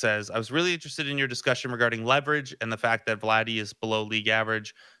Toronto says, I was really interested in your discussion regarding leverage and the fact that Vladdy is below league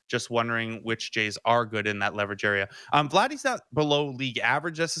average. Just wondering which Jays are good in that leverage area. Vladdy's not below league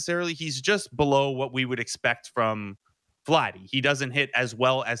average necessarily. He's just below what we would expect from Vladdy. He doesn't hit as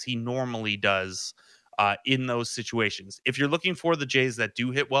well as he normally does in those situations. If you're looking for the Jays that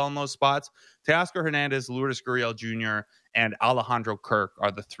do hit well in those spots, Teoscar Hernandez, Lourdes Gurriel Jr., and Alejandro Kirk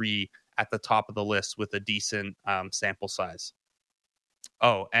are the three at the top of the list with a decent sample size.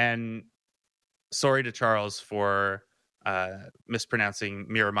 Oh, and sorry to Charles for mispronouncing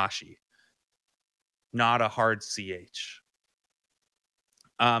Miramashi. Not a hard CH.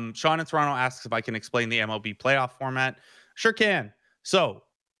 Sean in Toronto asks if I can explain the MLB playoff format. Sure can. So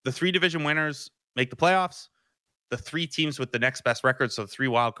the three division winners make the playoffs. The three teams with the next best record, so the three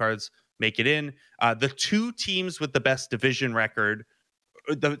wild cards, make it in. The two teams with the best division record,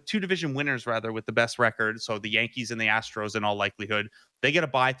 the two division winners, rather, with the best record, so the Yankees and the Astros in all likelihood, they get a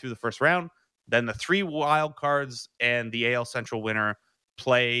bye through the first round. Then the three wild cards and the AL Central winner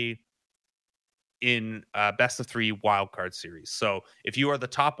play in best of three wild card series. So if you are the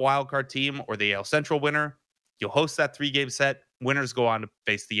top wild card team or the AL Central winner, you'll host that 3-game set. Winners go on to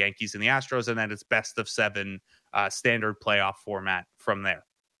face the Yankees and the Astros, and then it's best of seven standard playoff format from there.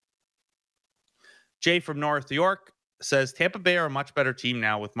 Jay from North York says Tampa Bay are a much better team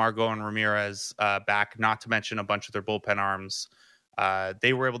now with Margot and Ramirez back, not to mention a bunch of their bullpen arms.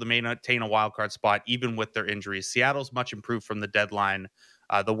 They were able to maintain a wild card spot even with their injuries. Seattle's much improved from the deadline.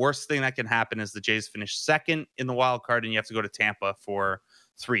 The worst thing that can happen is the Jays finish second in the wild card and you have to go to Tampa for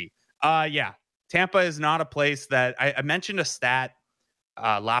 3. Yeah, Tampa is not a place that I mentioned a stat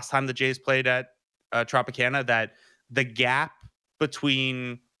last time the Jays played at Tropicana that the gap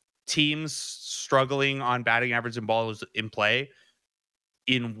between teams struggling on batting average and balls in play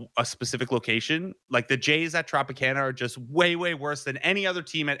in a specific location, like the Jays at Tropicana, are just way, way worse than any other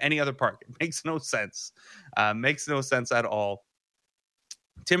team at any other park. It makes no sense. Makes no sense at all.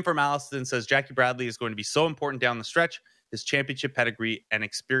 Tim from Alliston says Jackie Bradley is going to be so important down the stretch. His championship pedigree and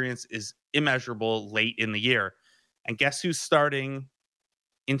experience is immeasurable late in the year. And guess who's starting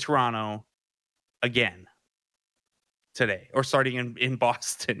in Toronto again today, or starting in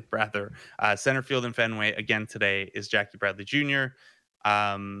Boston, rather. Center field in Fenway again today is Jackie Bradley Jr.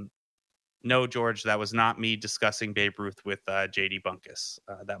 No, George, that was not me discussing Babe Ruth with JD Bunkus.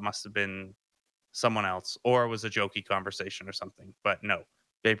 That must have been someone else, or it was a jokey conversation or something. But no,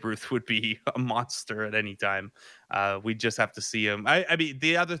 Babe Ruth would be a monster at any time. We just have to see him. I mean,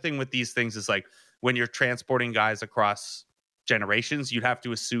 the other thing with these things is like when you're transporting guys across generations, you'd have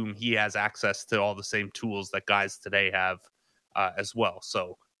to assume he has access to all the same tools that guys today have as well.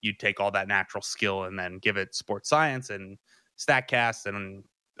 So you'd take all that natural skill and then give it sports science and StatCast and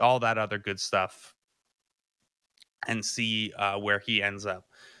all that other good stuff and see where he ends up.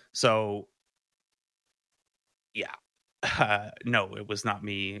 So, yeah. No, it was not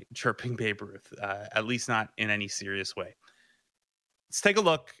me chirping Babe Ruth, at least not in any serious way. Let's take a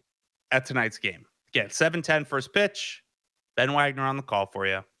look at tonight's game. Again, 7:10 first pitch. Ben Wagner on the call for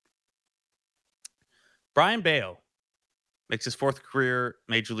you. Brian Bayo makes his fourth career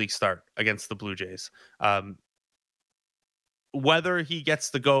Major League start against the Blue Jays. Whether he gets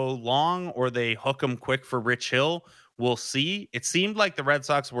to go long or they hook him quick for Rich Hill, we'll see. It seemed like the Red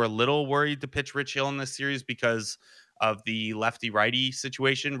Sox were a little worried to pitch Rich Hill in this series because of the lefty-righty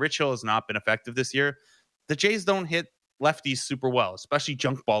situation. Rich Hill has not been effective this year. The Jays don't hit lefties super well, especially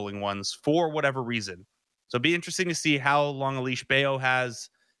junk balling ones for whatever reason. So it'll be interesting to see how long a leash Bayo has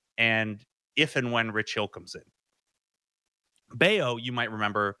and if and when Rich Hill comes in. Bayo, you might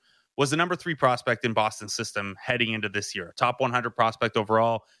remember, was the number 3 prospect in Boston's system heading into this year. Top 100 prospect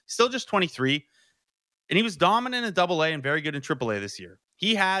overall, still just 23. And he was dominant in AA and very good in AAA this year.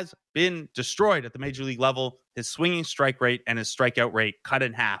 He has been destroyed at the major league level. His swinging strike rate and his strikeout rate cut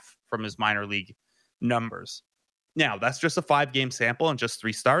in half from his minor league numbers. Now, that's just a 5-game sample and just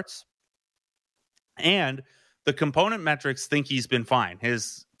 3 starts. And the component metrics think he's been fine.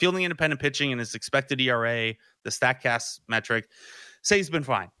 His fielding independent pitching and his expected ERA, the StatCast metric, say he's been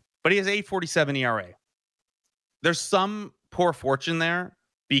fine. But he has 8.47 ERA. There's some poor fortune there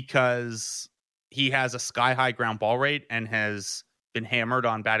because he has a sky-high ground ball rate and has been hammered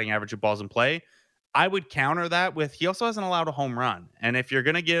on batting average of balls in play. I would counter that with he also hasn't allowed a home run. And if you're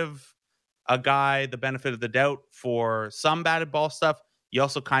going to give a guy the benefit of the doubt for some batted ball stuff, you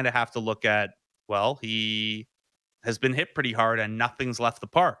also kind of have to look at, well, he has been hit pretty hard and nothing's left the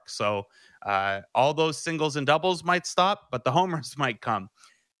park. So all those singles and doubles might stop, but the homers might come.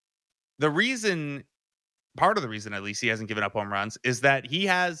 Part of the reason at least he hasn't given up home runs is that he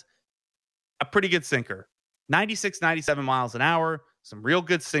has a pretty good sinker. 96, 97 miles an hour, some real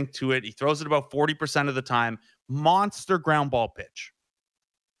good sink to it. He throws it about 40% of the time. Monster ground ball pitch.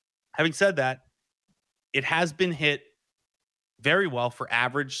 Having said that, it has been hit very well for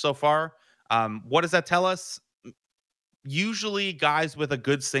average so far. What does that tell us? Usually guys with a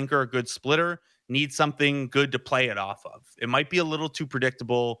good sinker, a good splitter, need something good to play it off of. It might be a little too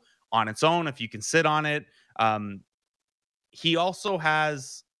predictable on its own if you can sit on it. He also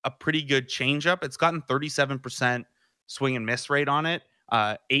has a pretty good changeup. It's gotten 37% swing and miss rate on it,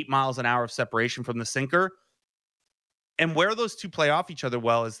 8 miles an hour of separation from the sinker. And where those two play off each other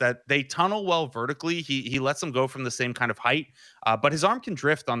well is that they tunnel well vertically. He lets them go from the same kind of height, but his arm can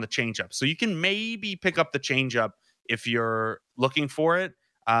drift on the changeup. So you can maybe pick up the changeup if you're looking for it.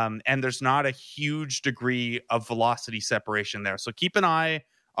 And there's not a huge degree of velocity separation there. So keep an eye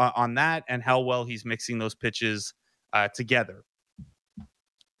on that and how well he's mixing those pitches together.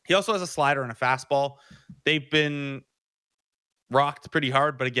 He also has a slider and a fastball. They've been rocked pretty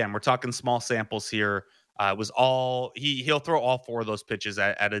hard, but again, we're talking small samples here. It was all he'll throw all 4 of those pitches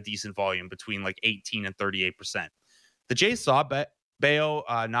at a decent volume between like 18 and 38%. The Jays saw Bayo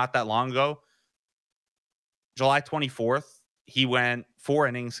not that long ago. July 24th, he went 4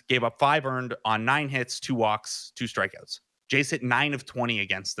 innings, gave up 5 earned on 9 hits, 2 walks, 2 strikeouts. Jays hit 9 of 20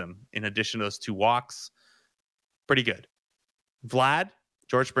 against him in addition to those 2 walks. Pretty good. Vlad,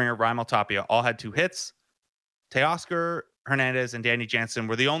 George Springer, Raimel Tapia all had 2 hits. Teoscar Hernandez and Danny Jansen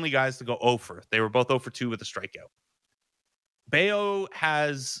were the only guys to go 0 for. They were both 0 for 2 with a strikeout. Bayo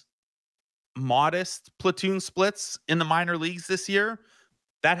has modest platoon splits in the minor leagues this year,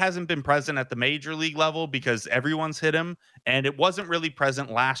 That hasn't been present at the major league level because everyone's hit him, and it wasn't really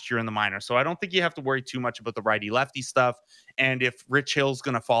present last year in the minors. So I don't think you have to worry too much about the righty-lefty stuff. And if Rich Hill's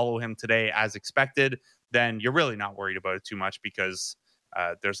going to follow him today as expected, then you're really not worried about it too much because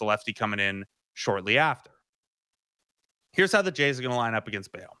there's a lefty coming in shortly after. Here's how the Jays are going to line up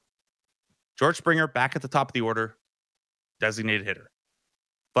against Bayo. George Springer back at the top of the order, designated hitter.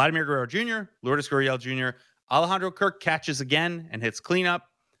 Vladimir Guerrero Jr., Lourdes Gurriel Jr., Alejandro Kirk catches again and hits cleanup.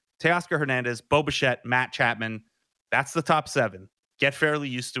 Teoscar Hernandez, Bo Bichette, Matt Chapman. That's the top 7. Get fairly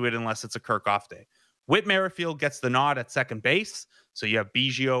used to it unless it's a Kirk off day. Whit Merrifield gets the nod at second base. So you have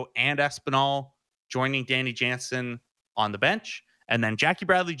Biggio and Espinal joining Danny Jansen on the bench. And then Jackie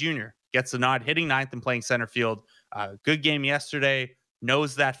Bradley Jr. gets the nod, hitting 9th and playing center field. Good game yesterday.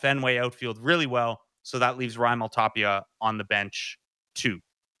 Knows that Fenway outfield really well. So that leaves Raimel Tapia on the bench too.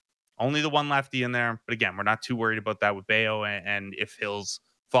 Only the one lefty in there. But again, we're not too worried about that with Bayo and if Hill's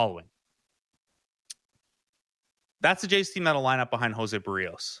following. That's the Jays team that'll line up behind Jose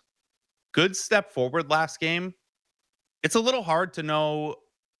Barrios. Good step forward last game. It's a little hard to know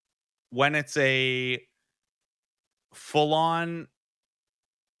when it's a full-on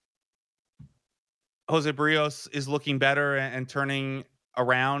Jose Barrios is looking better and turning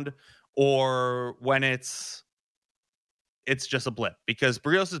around, or when it's just a blip, because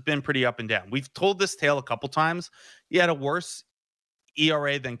Barrios has been pretty up and down. We've told this tale a couple times. He had a worse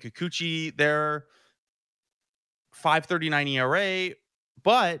ERA than Kikuchi there, 5.39 ERA,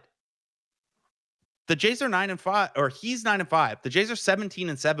 but the Jays are 9-5, or he's 9-5. The Jays are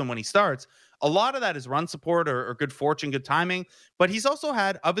 17-7 when he starts. A lot of that is run support or good fortune, good timing. But he's also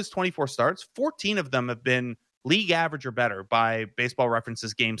had, of his 24 starts, 14 of them have been league average or better by Baseball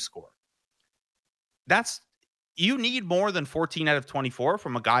Reference's game score. You need more than 14 out of 24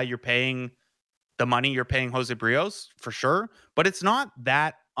 from a guy you're paying the money you're paying Jose Barrios, for sure. But it's not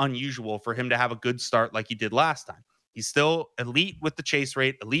that unusual for him to have a good start like he did last time. He's still elite with the chase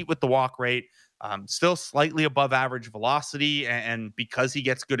rate, elite with the walk rate, still slightly above average velocity. And because he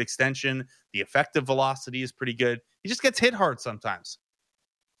gets good extension, the effective velocity is pretty good. He just gets hit hard sometimes.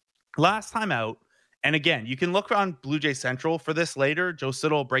 Last time out, and again, you can look on Blue Jay Central for this later. Joe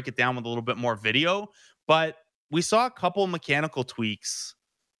Siddle will break it down with a little bit more video. But we saw a couple mechanical tweaks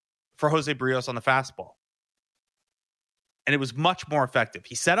for Jose Barrios on the fastball. And it was much more effective.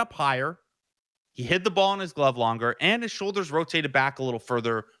 He set up higher. He hid the ball in his glove longer, and his shoulders rotated back a little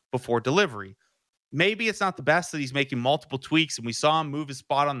further before delivery. Maybe it's not the best that he's making multiple tweaks, and we saw him move his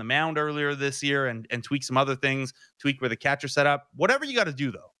spot on the mound earlier this year and tweak some other things, tweak where the catcher set up. Whatever you got to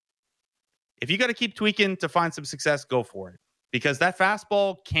do, though. If you got to keep tweaking to find some success, go for it. Because that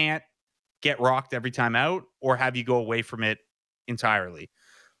fastball can't get rocked every time out or have you go away from it entirely.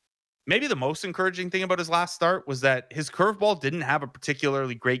 Maybe the most encouraging thing about his last start was that his curveball didn't have a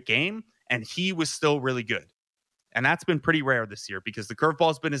particularly great game, and he was still really good. And that's been pretty rare this year because the curveball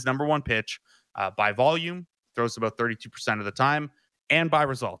has been his number one pitch by volume, throws about 32% of the time, and by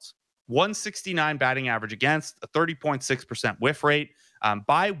results. 169 batting average against, a 30.6% whiff rate.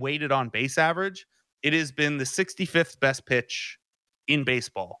 By weighted on base average, it has been the 65th best pitch in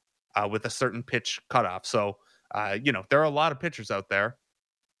baseball with a certain pitch cutoff. So, there are a lot of pitchers out there,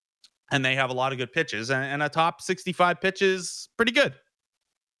 and they have a lot of good pitches, and a top 65 pitch is pretty good.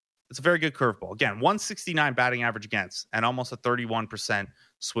 It's a very good curveball. Again, 169 batting average against and almost a 31%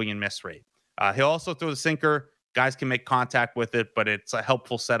 swing and miss rate. He'll also throw the sinker. Guys can make contact with it, but it's a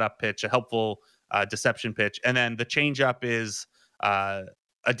helpful setup pitch, a helpful deception pitch. And then the changeup is a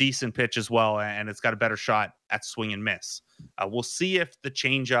decent pitch as well, and it's got a better shot at swing and miss. We'll see if the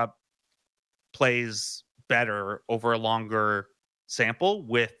changeup plays better over a longer sample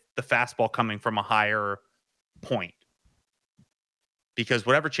with the fastball coming from a higher point. Because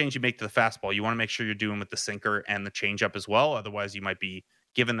whatever change you make to the fastball, you want to make sure you're doing with the sinker and the changeup as well. Otherwise, you might be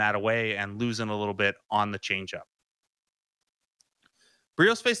giving that away and losing a little bit on the changeup.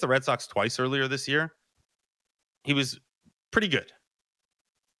 Barrios faced the Red Sox twice earlier this year. He was pretty good.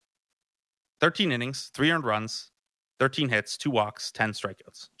 13 innings, 3 earned runs, 13 hits, 2 walks, 10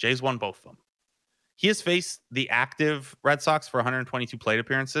 strikeouts. Jays won both of them. He has faced the active Red Sox for 122 plate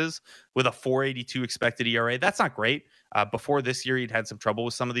appearances with a 4.82 expected ERA. That's not great. Before this year, he'd had some trouble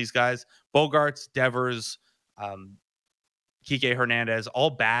with some of these guys. Bogarts, Devers, Kike Hernandez,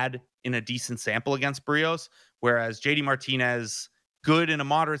 all bad in a decent sample against Barrios, whereas JD Martinez, good in a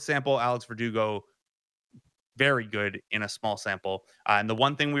moderate sample. Alex Verdugo, very good in a small sample. And the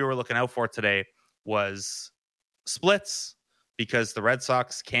one thing we were looking out for today was splits, because the Red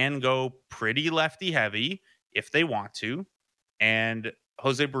Sox can go pretty lefty heavy if they want to. And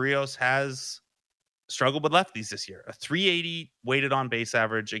Jose Barrios has struggled with lefties this year. A 380 weighted on base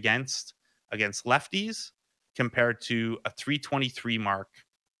average against lefties compared to a 323 mark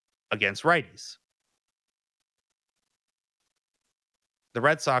against righties. The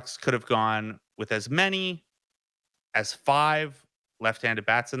Red Sox could have gone with as many as 5 left-handed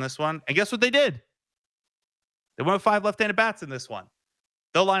bats in this one. And guess what they did? They went with 5 left-handed bats in this one.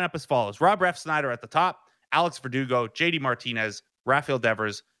 They'll line up as follows. Rob Refsnyder at the top, Alex Verdugo, JD Martinez, Rafael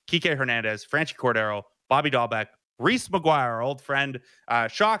Devers, Kike Hernandez, Franchi Cordero, Bobby Dahlbeck, Reese McGuire, our old friend,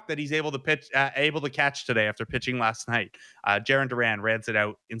 shocked that he's able to catch today after pitching last night. Jarren Duran rounds it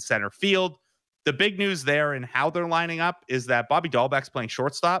out in center field. The big news there in how they're lining up is that Bobby Dahlbeck's playing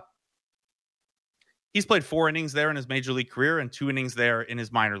shortstop. He's played 4 innings there in his major league career and 2 innings there in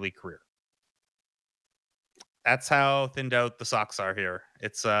his minor league career. That's how thinned out the Sox are here.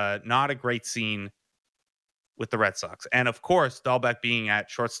 It's not a great scene with the Red Sox. And of course, Dahlbeck being at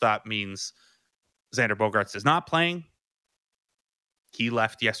shortstop means Xander Bogaerts is not playing. He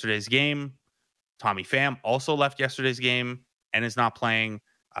left yesterday's game. Tommy Pham also left yesterday's game and is not playing.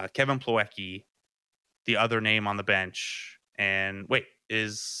 Kevin Plawecki, the other name on the bench. And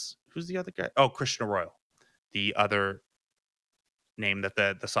who's the other guy? Oh, Christian Arroyo, the other name that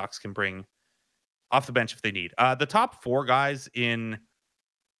the Sox can bring off the bench if they need. The top 4 guys in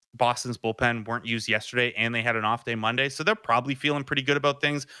Boston's bullpen weren't used yesterday, and they had an off day Monday, so they're probably feeling pretty good about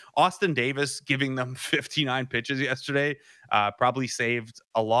things. Austin Davis giving them 59 pitches yesterday probably saved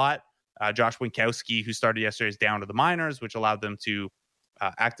a lot. Josh Winkowski, who started yesterday, is down to the minors, which allowed them to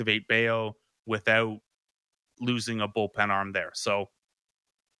activate Bayo without losing a bullpen arm there. So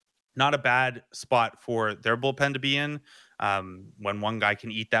not a bad spot for their bullpen to be in when one guy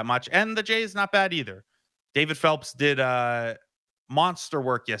can eat that much. And the Jays, not bad either. David Phelps did monster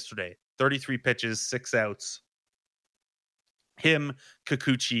work yesterday. 33 pitches, 6 outs. Him,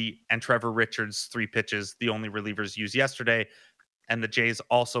 Kikuchi, and Trevor Richards, 3 pitches, the only relievers used yesterday. And the Jays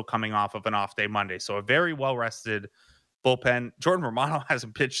also coming off of an off day Monday. So a very well-rested bullpen. Jordan Romano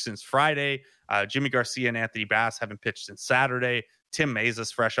hasn't pitched since Friday. Jimmy Garcia and Anthony Bass haven't pitched since Saturday. Tim Mays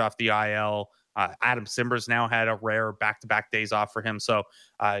is fresh off the IL. Adam Simbers now had a rare back-to-back days off for him. So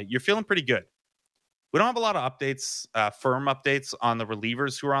you're feeling pretty good. We don't have a lot of updates, firm updates on the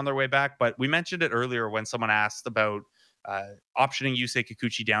relievers who are on their way back, but we mentioned it earlier when someone asked about optioning Yusei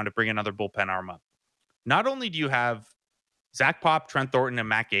Kikuchi down to bring another bullpen arm up. Not only do you have Zach Pop, Trent Thornton, and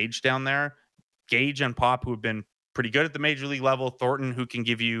Matt Gage down there, Gage and Pop, who have been pretty good at the major league level, Thornton, who can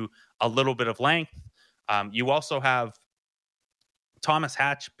give you a little bit of length. You also have Thomas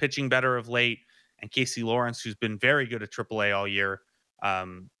Hatch pitching better of late, and Casey Lawrence, who's been very good at AAA all year,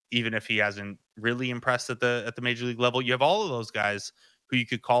 even if he hasn't really impressed at the major league level. You have all of those guys who you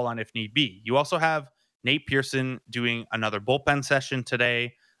could call on if need be. You also have Nate Pearson doing another bullpen session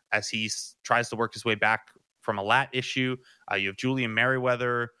today as he tries to work his way back from a lat issue. You have Julian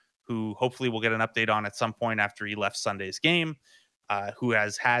Merriweather, who hopefully we'll get an update on at some point after he left Sunday's game, who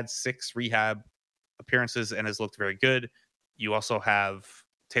has had 6 rehab appearances and has looked very good. You also have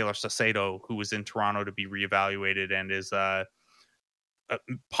Taylor Saucedo, who was in Toronto to be reevaluated and is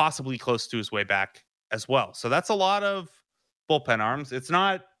possibly close to his way back as well. So that's a lot of bullpen arms. It's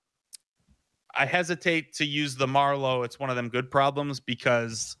not, I hesitate to use the Marlowe, it's one of them good problems,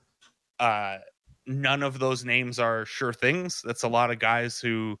 because none of those names are sure things. That's a lot of guys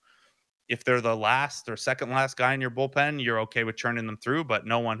who, if they're the last or second last guy in your bullpen, you're okay with churning them through, but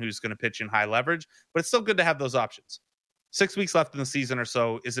no one who's going to pitch in high leverage. But it's still good to have those options. 6 weeks left in the season or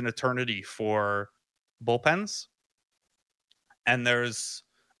so is an eternity for bullpens. And there's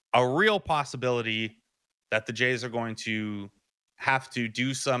a real possibility that the Jays are going to have to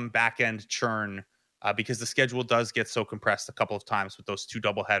do some back-end churn because the schedule does get so compressed a couple of times with those 2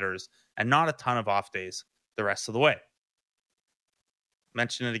 doubleheaders and not a ton of off days the rest of the way.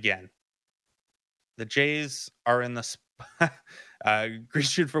 Mention it again. The Jays are in the...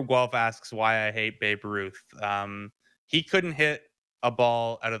 Christian from Guelph asks why I hate Babe Ruth. He couldn't hit a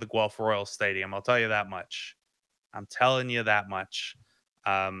ball out of the Guelph Royal Stadium. I'll tell you that much. I'm telling you that much.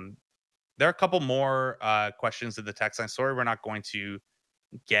 There are a couple more questions in the text line. Sorry, we're not going to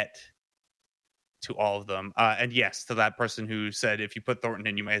get to all of them. And yes, to that person who said, if you put Thornton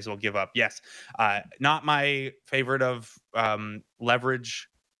in, you may as well give up. Yes. Not my favorite of leverage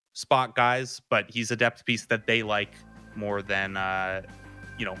spot guys, but he's a depth piece that they like more than,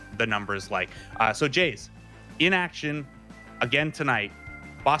 the numbers like. So Jays, in action again tonight,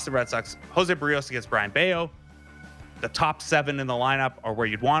 Boston Red Sox, Jose Barrios against Brian Bayo. The top 7 in the lineup are where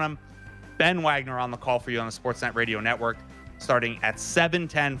you'd want them. Ben Wagner on the call for you on the Sportsnet Radio Network, starting at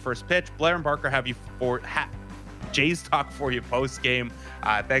 7:10 first pitch. Blair and Barker have you for Jays talk for you post game.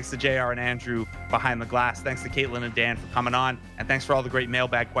 Thanks to JR and Andrew Behind the Glass. Thanks to Caitlin and Dan for coming on, and thanks for all the great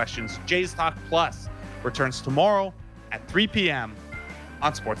mailbag questions. Jays Talk Plus returns tomorrow at 3 p.m.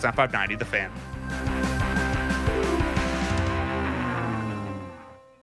 on Sportsnet 590 The Fan.